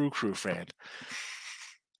big Brew Crew fan.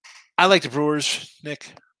 I like the Brewers,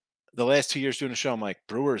 Nick. The last 2 years doing the show, I'm like,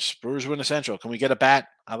 Brewers win the Central. Can we get a bat?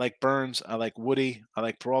 I like Burns. I like Woody. I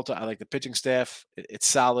like Peralta. I like the pitching staff. It's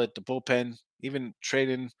solid. The bullpen, even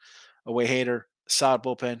trading away Hader, solid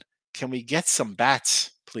bullpen. Can we get some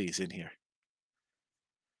bats, please, in here?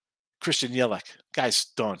 Christian Yelich, guy's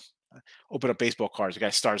done. Open up baseball cards. The guy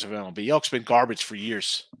stars of MLB. Yellich's been garbage for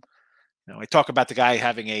years. You know, I talk about the guy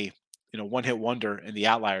having a one-hit wonder in the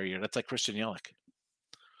outlier year. That's like Christian Yelich.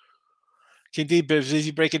 King D,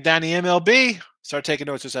 busy breaking down the MLB. Start taking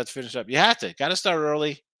notes just have to finish up. You have to. Got to start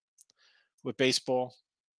early with baseball.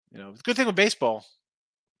 You know, the good thing with baseball,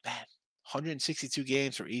 man, 162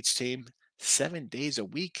 games for each team, 7 days a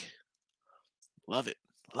week. Love it.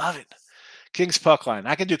 Love it. King's puck line.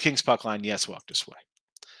 I can do King's puck line. Yes, walk this way.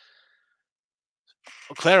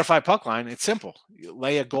 Well, clarify puck line. It's simple. You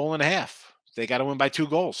lay a goal and a half. They got to win by 2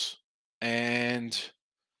 goals. And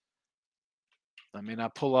I mean, I'll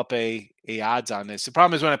pull up a odds on this. The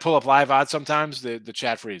problem is when I pull up live odds, sometimes the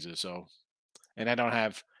chat freezes. So, and I don't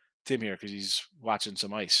have Tim here because he's watching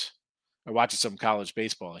some ice or watching some college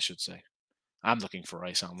baseball, I should say. I'm looking for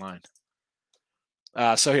ice online.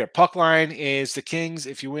 So here, puck line is the Kings.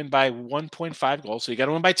 If you win by 1.5 goals, so you got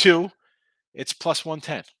to win by 2, it's plus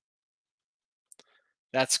 110.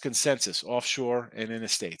 That's consensus offshore and in the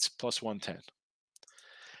States, plus 110.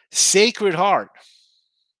 Sacred Heart.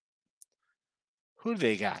 Who do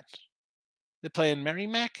they got? They're playing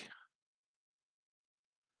Merrimack.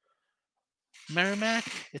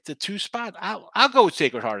 It's a 2 spot. I'll go with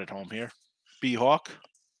Sacred Heart at home here. B-Hawk.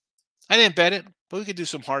 I didn't bet it, but we could do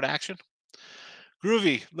some hard action.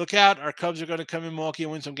 Groovy, look out. Our Cubs are going to come in Milwaukee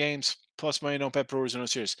and win some games. Plus money, don't bet Brewers in no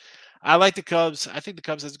series. I like the Cubs. I think the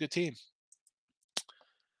Cubs has a good team.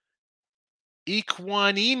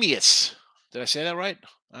 Equanimous. Did I say that right?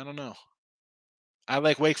 I don't know. I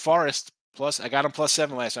like Wake Forest. Plus, I got them plus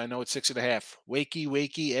 7 last. I know it's 6.5.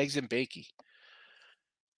 Wakey, eggs and bakey.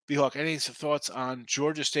 B-Hawk, any thoughts on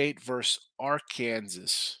Georgia State versus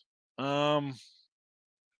Arkansas? I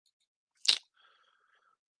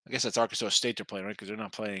guess that's Arkansas State they're playing, right? Because they're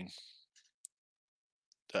not playing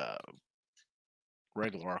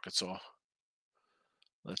regular Arkansas.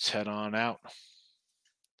 Let's head on out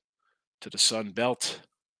to the Sun Belt.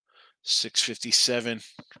 6:57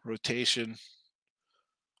 rotation.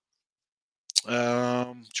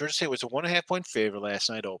 Georgia State was a 1.5 point favorite last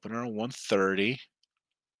night opener, 130.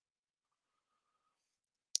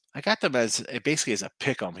 I got them as basically as a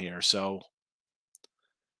pick 'em here. So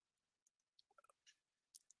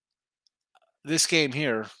this game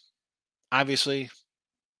here, obviously,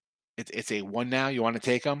 it's a 1 now. You want to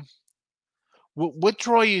take them. What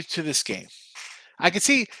draw you to this game? I can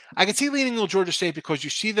see leaning on Georgia State because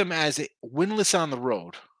you see them as winless on the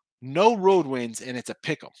road, no road wins, and it's a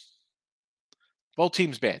pick 'em. Both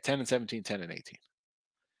teams bad, 10 and 17, 10 and 18.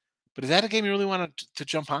 But is that a game you really want to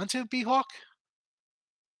jump onto, B-Hawk?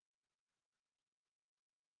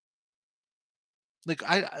 Like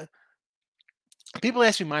people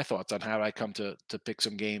ask me my thoughts on how I come to pick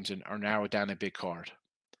some games or narrow it down a big card.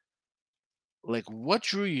 Like, what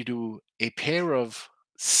drew you to a pair of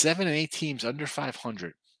 7 and 8 teams under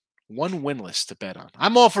 500, one winless to bet on?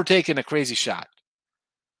 I'm all for taking a crazy shot.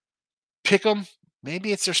 Pick them.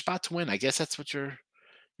 Maybe it's their spot to win. I guess that's what you're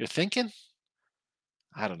thinking.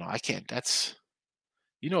 I don't know. I can't. That's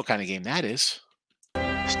what kind of game that is.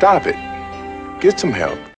 Stop it. Get some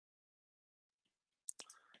help.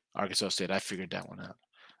 Arkansas State. I figured that one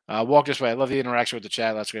out. Walk this way. I love the interaction with the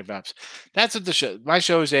chat. Lots of great vibes. That's what the show. My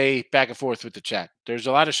show is a back and forth with the chat. There's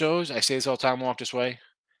a lot of shows. I say this all the time. Walk this way,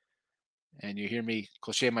 and you hear me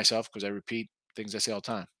cliche myself because I repeat things I say all the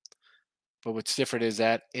time. But what's different is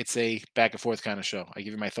that it's a back and forth kind of show. I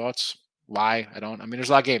give you my thoughts. Why I don't. I mean, there's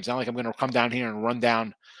a lot of games. Not like I'm going to come down here and run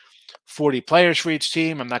down 40 players for each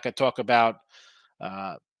team. I'm not going to talk about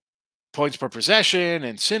points per possession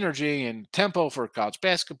and synergy and tempo for college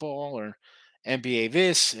basketball or NBA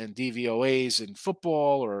this and DVOAs in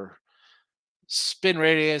football or spin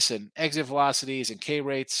radius and exit velocities and K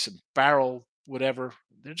rates and barrel, whatever.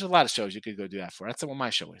 There's a lot of shows you could go do that for. That's what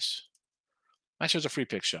my show is. My show's a free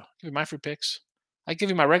pick show. Give me my free picks. I give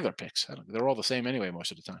you my regular picks. They're all the same anyway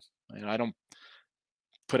most of the time. I don't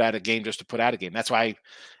put out a game just to put out a game. That's why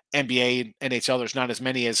NBA and NHL, there's not as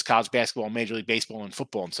many as college basketball, Major League Baseball, and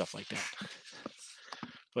football and stuff like that.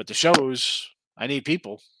 But the shows, I need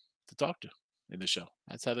people to talk to in the show.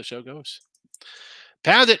 That's how the show goes.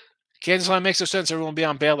 Pound it. Kansas line makes no sense. Everyone will be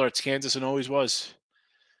on Baylor. It's Kansas and always was.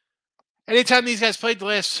 Anytime these guys played the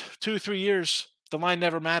last 2-3 years, the line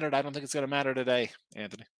never mattered. I don't think it's going to matter today,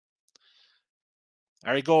 Anthony.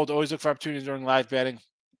 Ari Gold, always look for opportunities during live betting.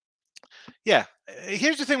 Yeah,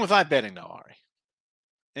 here's the thing with live betting, though, Ari.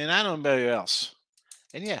 And I don't know anybody else.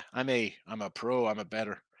 And yeah, I'm a pro. I'm a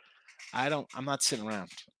bettor. I'm not sitting around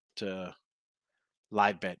to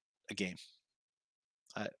live bet a game.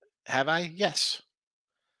 Have I? Yes.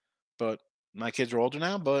 But my kids are older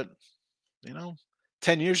now. But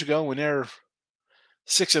 10 years ago when they're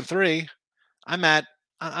 6 and 3, I'm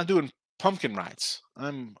doing pumpkin rides.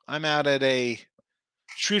 I'm out at a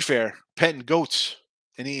street fair petting goats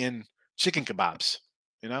and eating chicken kebabs.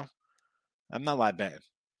 I'm not live betting.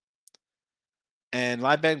 And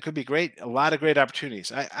live betting could be great. A lot of great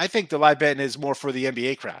opportunities. I think the live betting is more for the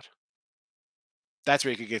NBA crowd. That's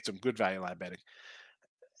where you could get some good value live betting.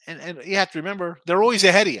 And you have to remember, they're always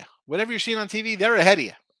ahead of you. Whatever you're seeing on TV, they're ahead of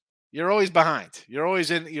you. You're always behind. You're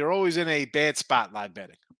always in a bad spot live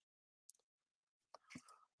betting.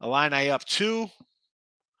 Illini up 2.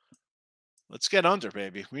 Let's get under,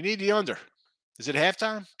 baby. We need the under. Is it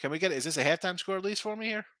halftime? Is this a halftime score at least for me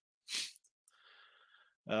here?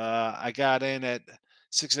 I got in at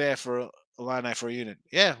 6.5 for Illini for a unit.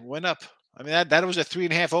 Yeah, went up. I mean, that was a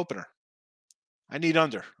 3.5 opener. I need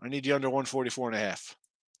under. I need the under 144.5.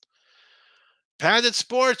 Pounded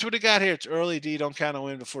Sports, what do you got here? It's early, D. Don't count on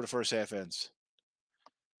win before the first half ends.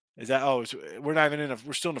 Is that? We're not even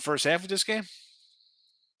we're still in the first half of this game?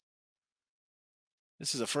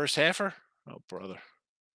 This is a first halfer? Oh, brother.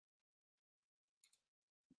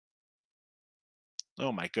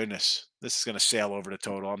 Oh, my goodness. This is going to sail over the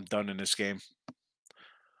total. I'm done in this game.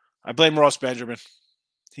 I blame Ross Benjamin.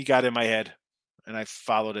 He got in my head, and I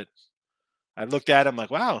followed it. I looked at him like,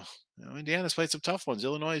 wow, Indiana's played some tough ones.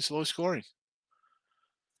 Illinois is low scoring.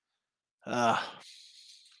 I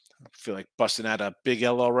feel like busting out a big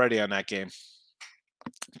L already on that game.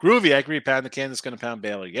 Groovy, I agree. Pound the Kansas going to pound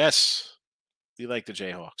Baylor. Yes, we like the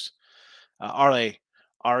Jayhawks. Ari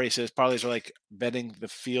says parlays are like betting the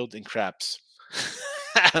field in craps.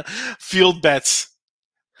 Field bets.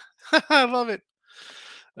 I love it.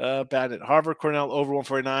 Bandit. Harvard, Cornell over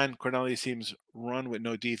 149. Cornell, these teams run with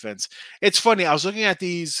no defense. It's funny. I was looking at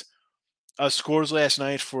these scores last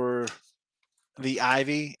night for the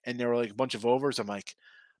Ivy, and there were like a bunch of overs. I'm like,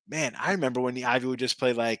 man, I remember when the Ivy would just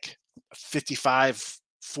play like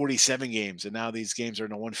 55-47 games, and now these games are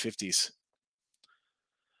in the 150s.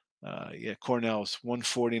 Yeah, Cornell's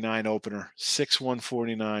 149 opener,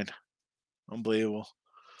 6-149. Unbelievable.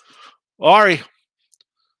 Ari,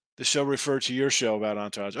 the show referred to your show about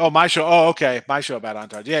Entourage. Oh, my show. Oh, okay. My show about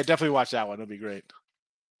Entourage. Yeah, definitely watch that one. It'll be great.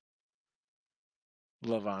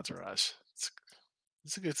 Love Entourage.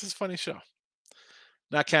 It's a funny show.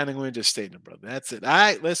 Not counting win, just statement, brother. That's it. All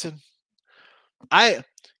right, listen.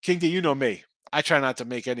 King D, you know me. I try not to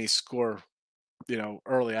make any score,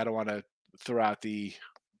 early. I don't want to throw out the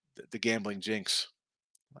gambling jinx.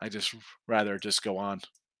 I just rather just go on.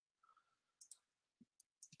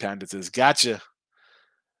 Pandit says, gotcha.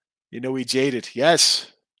 We jaded.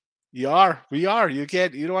 Yes, you are. We are. You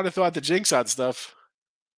don't want to throw out the jinx on stuff.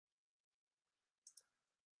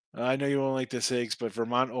 I know you won't like the SIGs, but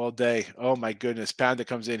Vermont all day. Oh my goodness. Panda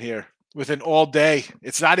comes in here with an all day.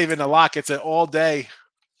 It's not even a lock. It's an all day.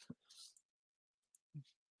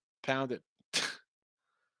 Pound it.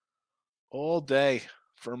 All day.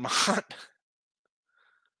 Vermont.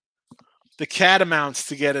 The catamounts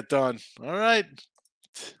to get it done. All right.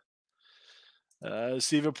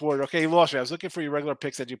 Steven Porter. Okay, he lost me. I was looking for your regular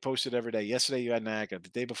picks that you posted every day. Yesterday you had Niagara. The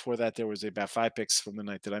day before that there was about 5 picks from the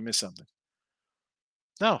night. Did I miss something?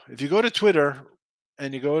 No, if you go to Twitter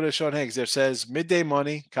and you go to Sean Higgs, there says midday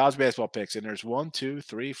money, college basketball picks, and there's 1, 2,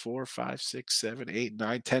 3, 4, 5, 6, 7, 8,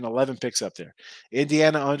 9, 10, 11 picks up there.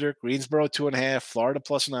 Indiana under, Greensboro 2.5, Florida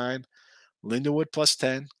 +9, Lindenwood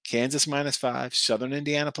 +10, Kansas -5, Southern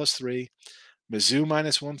Indiana +3, Mizzou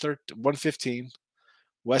 -115,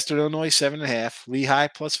 Western Illinois 7.5, Lehigh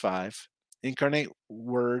 +5, Incarnate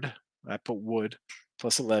Word, I put Wood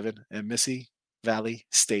 +11, and Missy Valley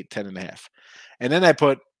State 10.5. And then I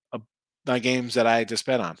put my games that I just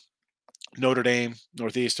bet on: Notre Dame,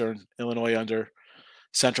 Northeastern, Illinois under,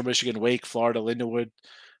 Central Michigan, Wake, Florida, Lindenwood,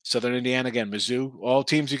 Southern Indiana again, Mizzou. All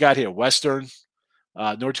teams you got here: Western,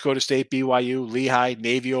 North Dakota State, BYU, Lehigh,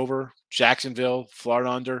 Navy over, Jacksonville, Florida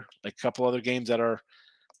under, like a couple other games that are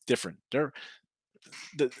different. They're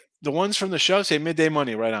the ones from the show say midday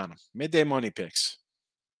money right on them. Midday money picks.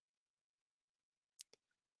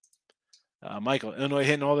 Michael, Illinois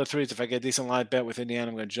hitting all the threes. If I get a decent live bet with Indiana,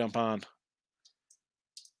 I'm going to jump on.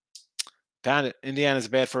 Pound it. Indiana's a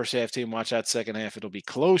bad first half team. Watch out second half. It'll be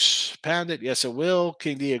close. Pound it. Yes, it will.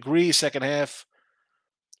 King D agrees. Second half.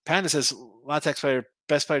 Pound it says Latex player,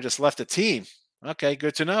 best player just left the team. Okay,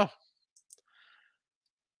 good to know.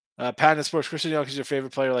 Pound it Sports. Christian Yelich is your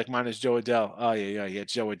favorite player, like mine is Joe Adell. Oh, yeah.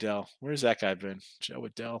 Joe Adell. Where's that guy been? Joe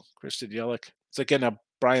Adell. Christian Yelich. It's like getting a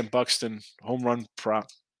Brian Buxton home run prop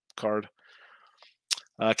card.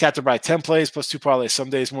 Captain Bright, 10 plays plus 2 parlays.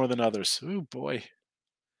 Some days more than others. Ooh, boy.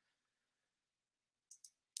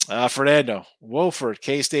 Fernando, Wofford,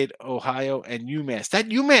 K-State, Ohio, and UMass. That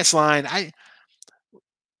UMass line,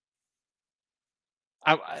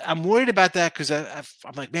 I'm worried about that because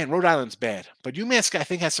I'm like, man, Rhode Island's bad. But UMass, I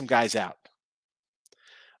think, has some guys out.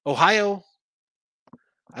 Ohio,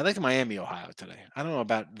 I like the Miami, Ohio today. I don't know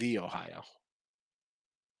about the Ohio.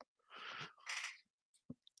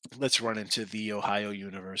 Let's run into the Ohio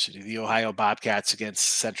University. The Ohio Bobcats against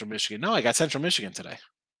Central Michigan. No, I got Central Michigan today.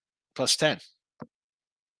 +10.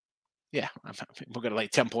 Yeah, we're going to lay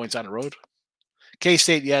 10 points on the road.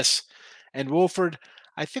 K-State, yes. And Wofford,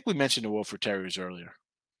 I think we mentioned the Wofford Terriers earlier.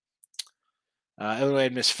 Illinois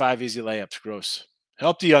had missed 5 easy layups. Gross.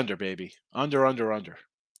 Help the under, baby. Under.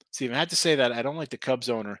 Steven, I had to say that. I don't like the Cubs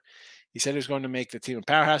owner. He said he was going to make the team a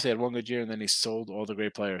powerhouse. They had one good year, and then he sold all the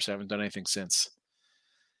great players. Haven't done anything since.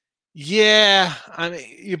 Yeah, I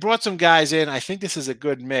mean, you brought some guys in. I think this is a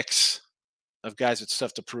good mix of guys with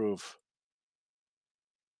stuff to prove.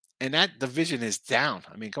 And that division is down.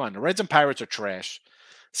 I mean, come on. The Reds and Pirates are trash.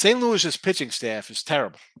 St. Louis's pitching staff is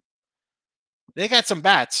terrible. They got some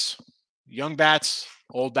bats. Young bats,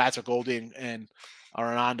 old bats with Goldie and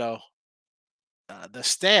Arenado. The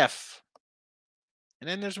staff. And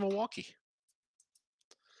then there's Milwaukee.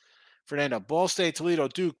 Fernando, Ball State, Toledo,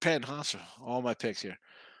 Duke, Penn, Hofstra. All my picks here.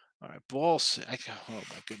 All right, oh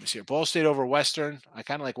my goodness here. Ball State over Western. I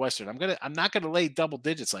kind of like Western. I'm not gonna lay double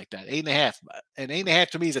digits like that. 8.5. And 8.5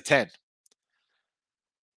 to me is a 10.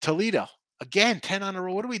 Toledo. Again, 10 on a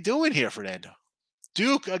roll. What are we doing here, Fernando?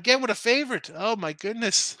 Duke, again with a favorite. Oh my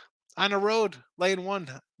goodness. On the road, laying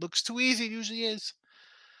 1. Looks too easy. It usually is.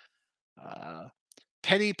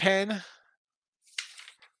 Penny Penn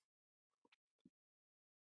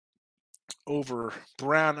over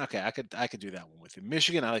Brown. Okay, I could do that one with you.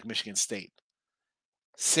 Michigan, I like Michigan State.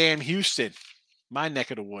 Sam Houston, my neck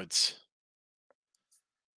of the woods.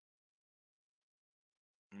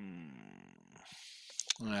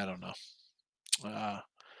 I don't know.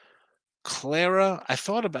 Clara, I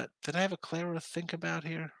thought about. Did I have a Clara to think about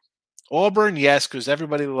here? Auburn, yes, because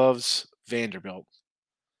everybody loves Vanderbilt.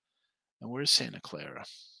 And where's Santa Clara?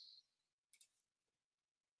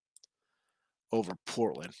 Over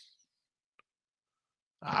Portland.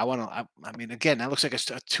 I mean, again, that looks like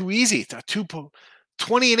it's too easy.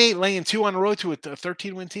 20-8 laying 2 on the road to a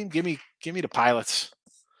 13-win team. Give me the Pilots.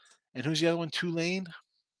 And who's the other one? Tulane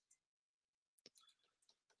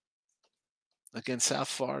against South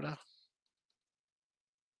Florida.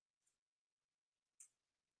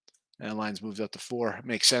 And line's moved up to 4.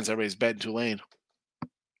 Makes sense. Everybody's betting Tulane.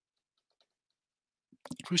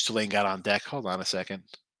 Who's Tulane got on deck? Hold on a second.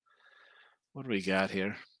 What do we got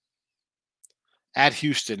here? At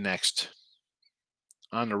Houston next.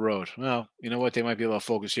 On the road. Well, you know what? They might be a little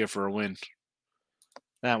focused here for a win.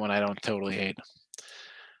 That one I don't totally hate.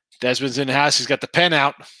 Desmond's in the house. He's got the pen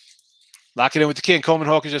out. Lock it in with the king. Coleman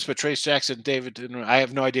Hawkins just put Trace Jackson, David. I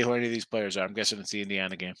have no idea who any of these players are. I'm guessing it's the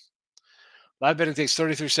Indiana game. Live betting takes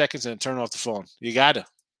 33 seconds and turn off the phone. You got to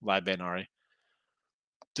live bet, Ari.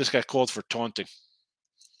 Just got called for taunting.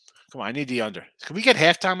 Come on, I need the under. Can we get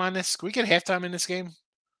halftime on this? Can we get halftime in this game?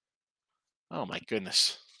 Oh, my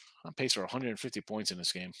goodness. I'm pace for 150 points in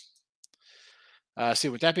this game. See,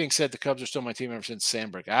 with that being said, the Cubs are still my team ever since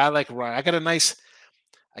Sandberg. I like Ryan. I got a nice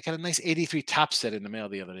 83 top set in the mail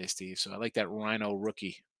the other day, Steve. So I like that Rhino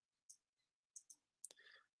rookie.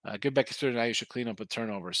 Good back considering I should clean up with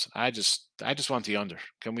turnovers. I just want the under.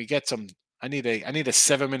 Can we get some? I need a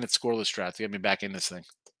 7-minute scoreless drought to get me back in this thing.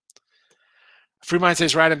 Free Mind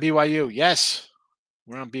says right on BYU. Yes,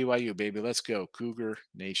 we're on BYU, baby. Let's go, Cougar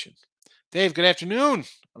Nation. Dave, good afternoon.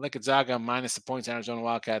 I like Gonzaga minus the points, Arizona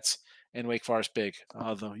Wildcats, and Wake Forest big.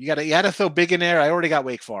 Although you had to throw big in there. I already got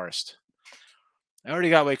Wake Forest. You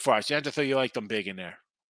have to throw you like them big in there.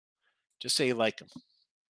 Just say you like them.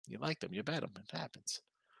 You like them. You bet them. It happens.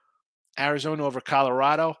 Arizona over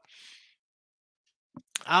Colorado.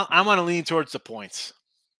 I want to lean towards the points.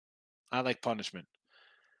 I like punishment.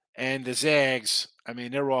 And the Zags, I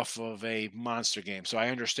mean, they're off of a monster game. So I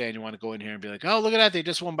understand you want to go in here and be like, oh, look at that. They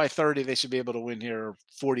just won by 30. They should be able to win here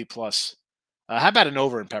 40 plus. How about an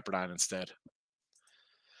over in Pepperdine instead?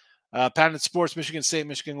 Pounded Sports, Michigan State,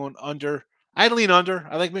 Michigan going under. I'd lean under.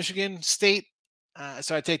 I like Michigan State.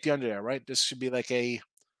 So I take the under there, right? This should be like a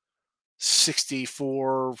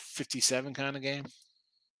 64-57 kind of game.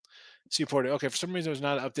 Seaport. Okay, for some reason it was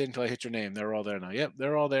not updated until I hit your name. They're all there now. Yep,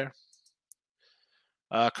 they're all there.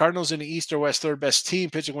 Cardinals in the East or West, third best team,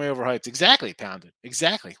 pitching way overhyped. Exactly, Pounded.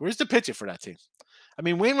 Exactly. Where's the pitcher for that team? I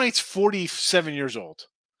mean, Wainwright's 47 years old.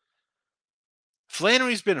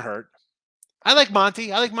 Flannery's been hurt. I like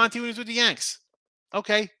Monty. I like Monty when he's with the Yanks.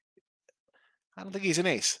 Okay. I don't think he's an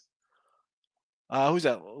ace. Who's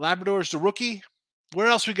that? Labrador's the rookie. Where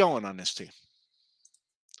else are we going on this team?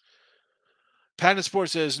 Panda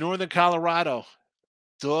Sports says Northern Colorado,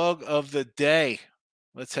 dog of the day.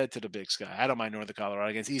 Let's head to the Big Sky. I don't mind Northern Colorado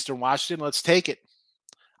against Eastern Washington. Let's take it.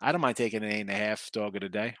 I don't mind taking an 8.5 dog of the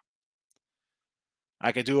day.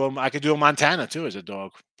 I could do a Montana too as a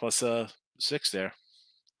dog plus a 6 there.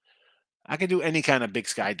 I can do any kind of Big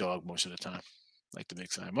Sky dog most of the time, like the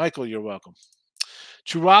Big Sky. Michael, you're welcome.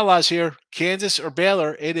 Truala's here. Kansas or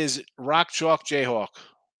Baylor? It is Rock Chalk Jayhawk.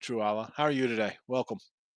 Truala, how are you today? Welcome.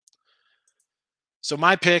 So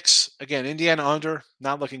my picks again: Indiana under,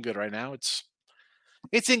 not looking good right now.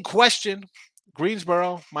 It's in question.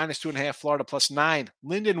 Greensboro minus 2.5, Florida plus 9,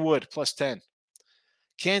 Lindenwood plus 10,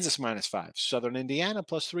 Kansas minus 5, Southern Indiana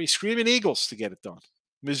plus 3, Screaming Eagles to get it done.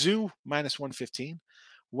 Mizzou minus 115,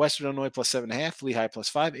 Western Illinois plus 7.5, Lehigh plus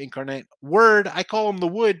 5, Incarnate Word. I call them the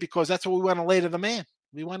Wood because that's what we want to lay to the man.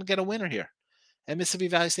 We want to get a winner here. And Mississippi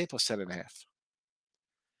Valley State plus 10.5.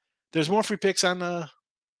 There's more free picks on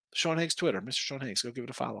Sean Higgs Twitter. Mr. Sean Higgs, go give it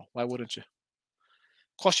a follow. Why wouldn't you?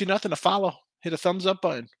 Cost you nothing to follow. Hit a thumbs up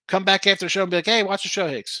button. Come back after the show and be like, hey, watch the show,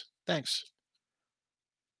 Higgs. Thanks.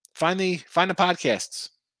 Find the podcasts.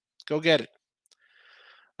 Go get it.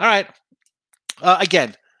 All right.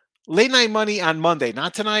 Again, late night money on Monday.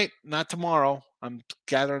 Not tonight, not tomorrow. I'm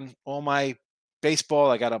gathering all my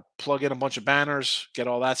baseball. I got to plug in a bunch of banners, get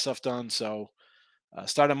all that stuff done. So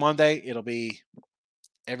starting Monday, it'll be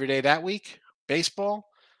every day that week. Baseball.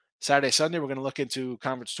 Saturday, Sunday, we're going to look into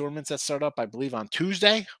conference tournaments that start up, I believe, on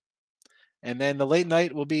Tuesday. And then the late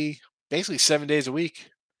night will be basically 7 days a week.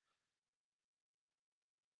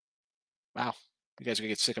 Wow. You guys are going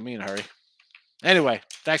to get sick of me in a hurry. Anyway,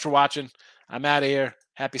 thanks for watching. I'm out of here.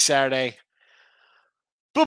 Happy Saturday.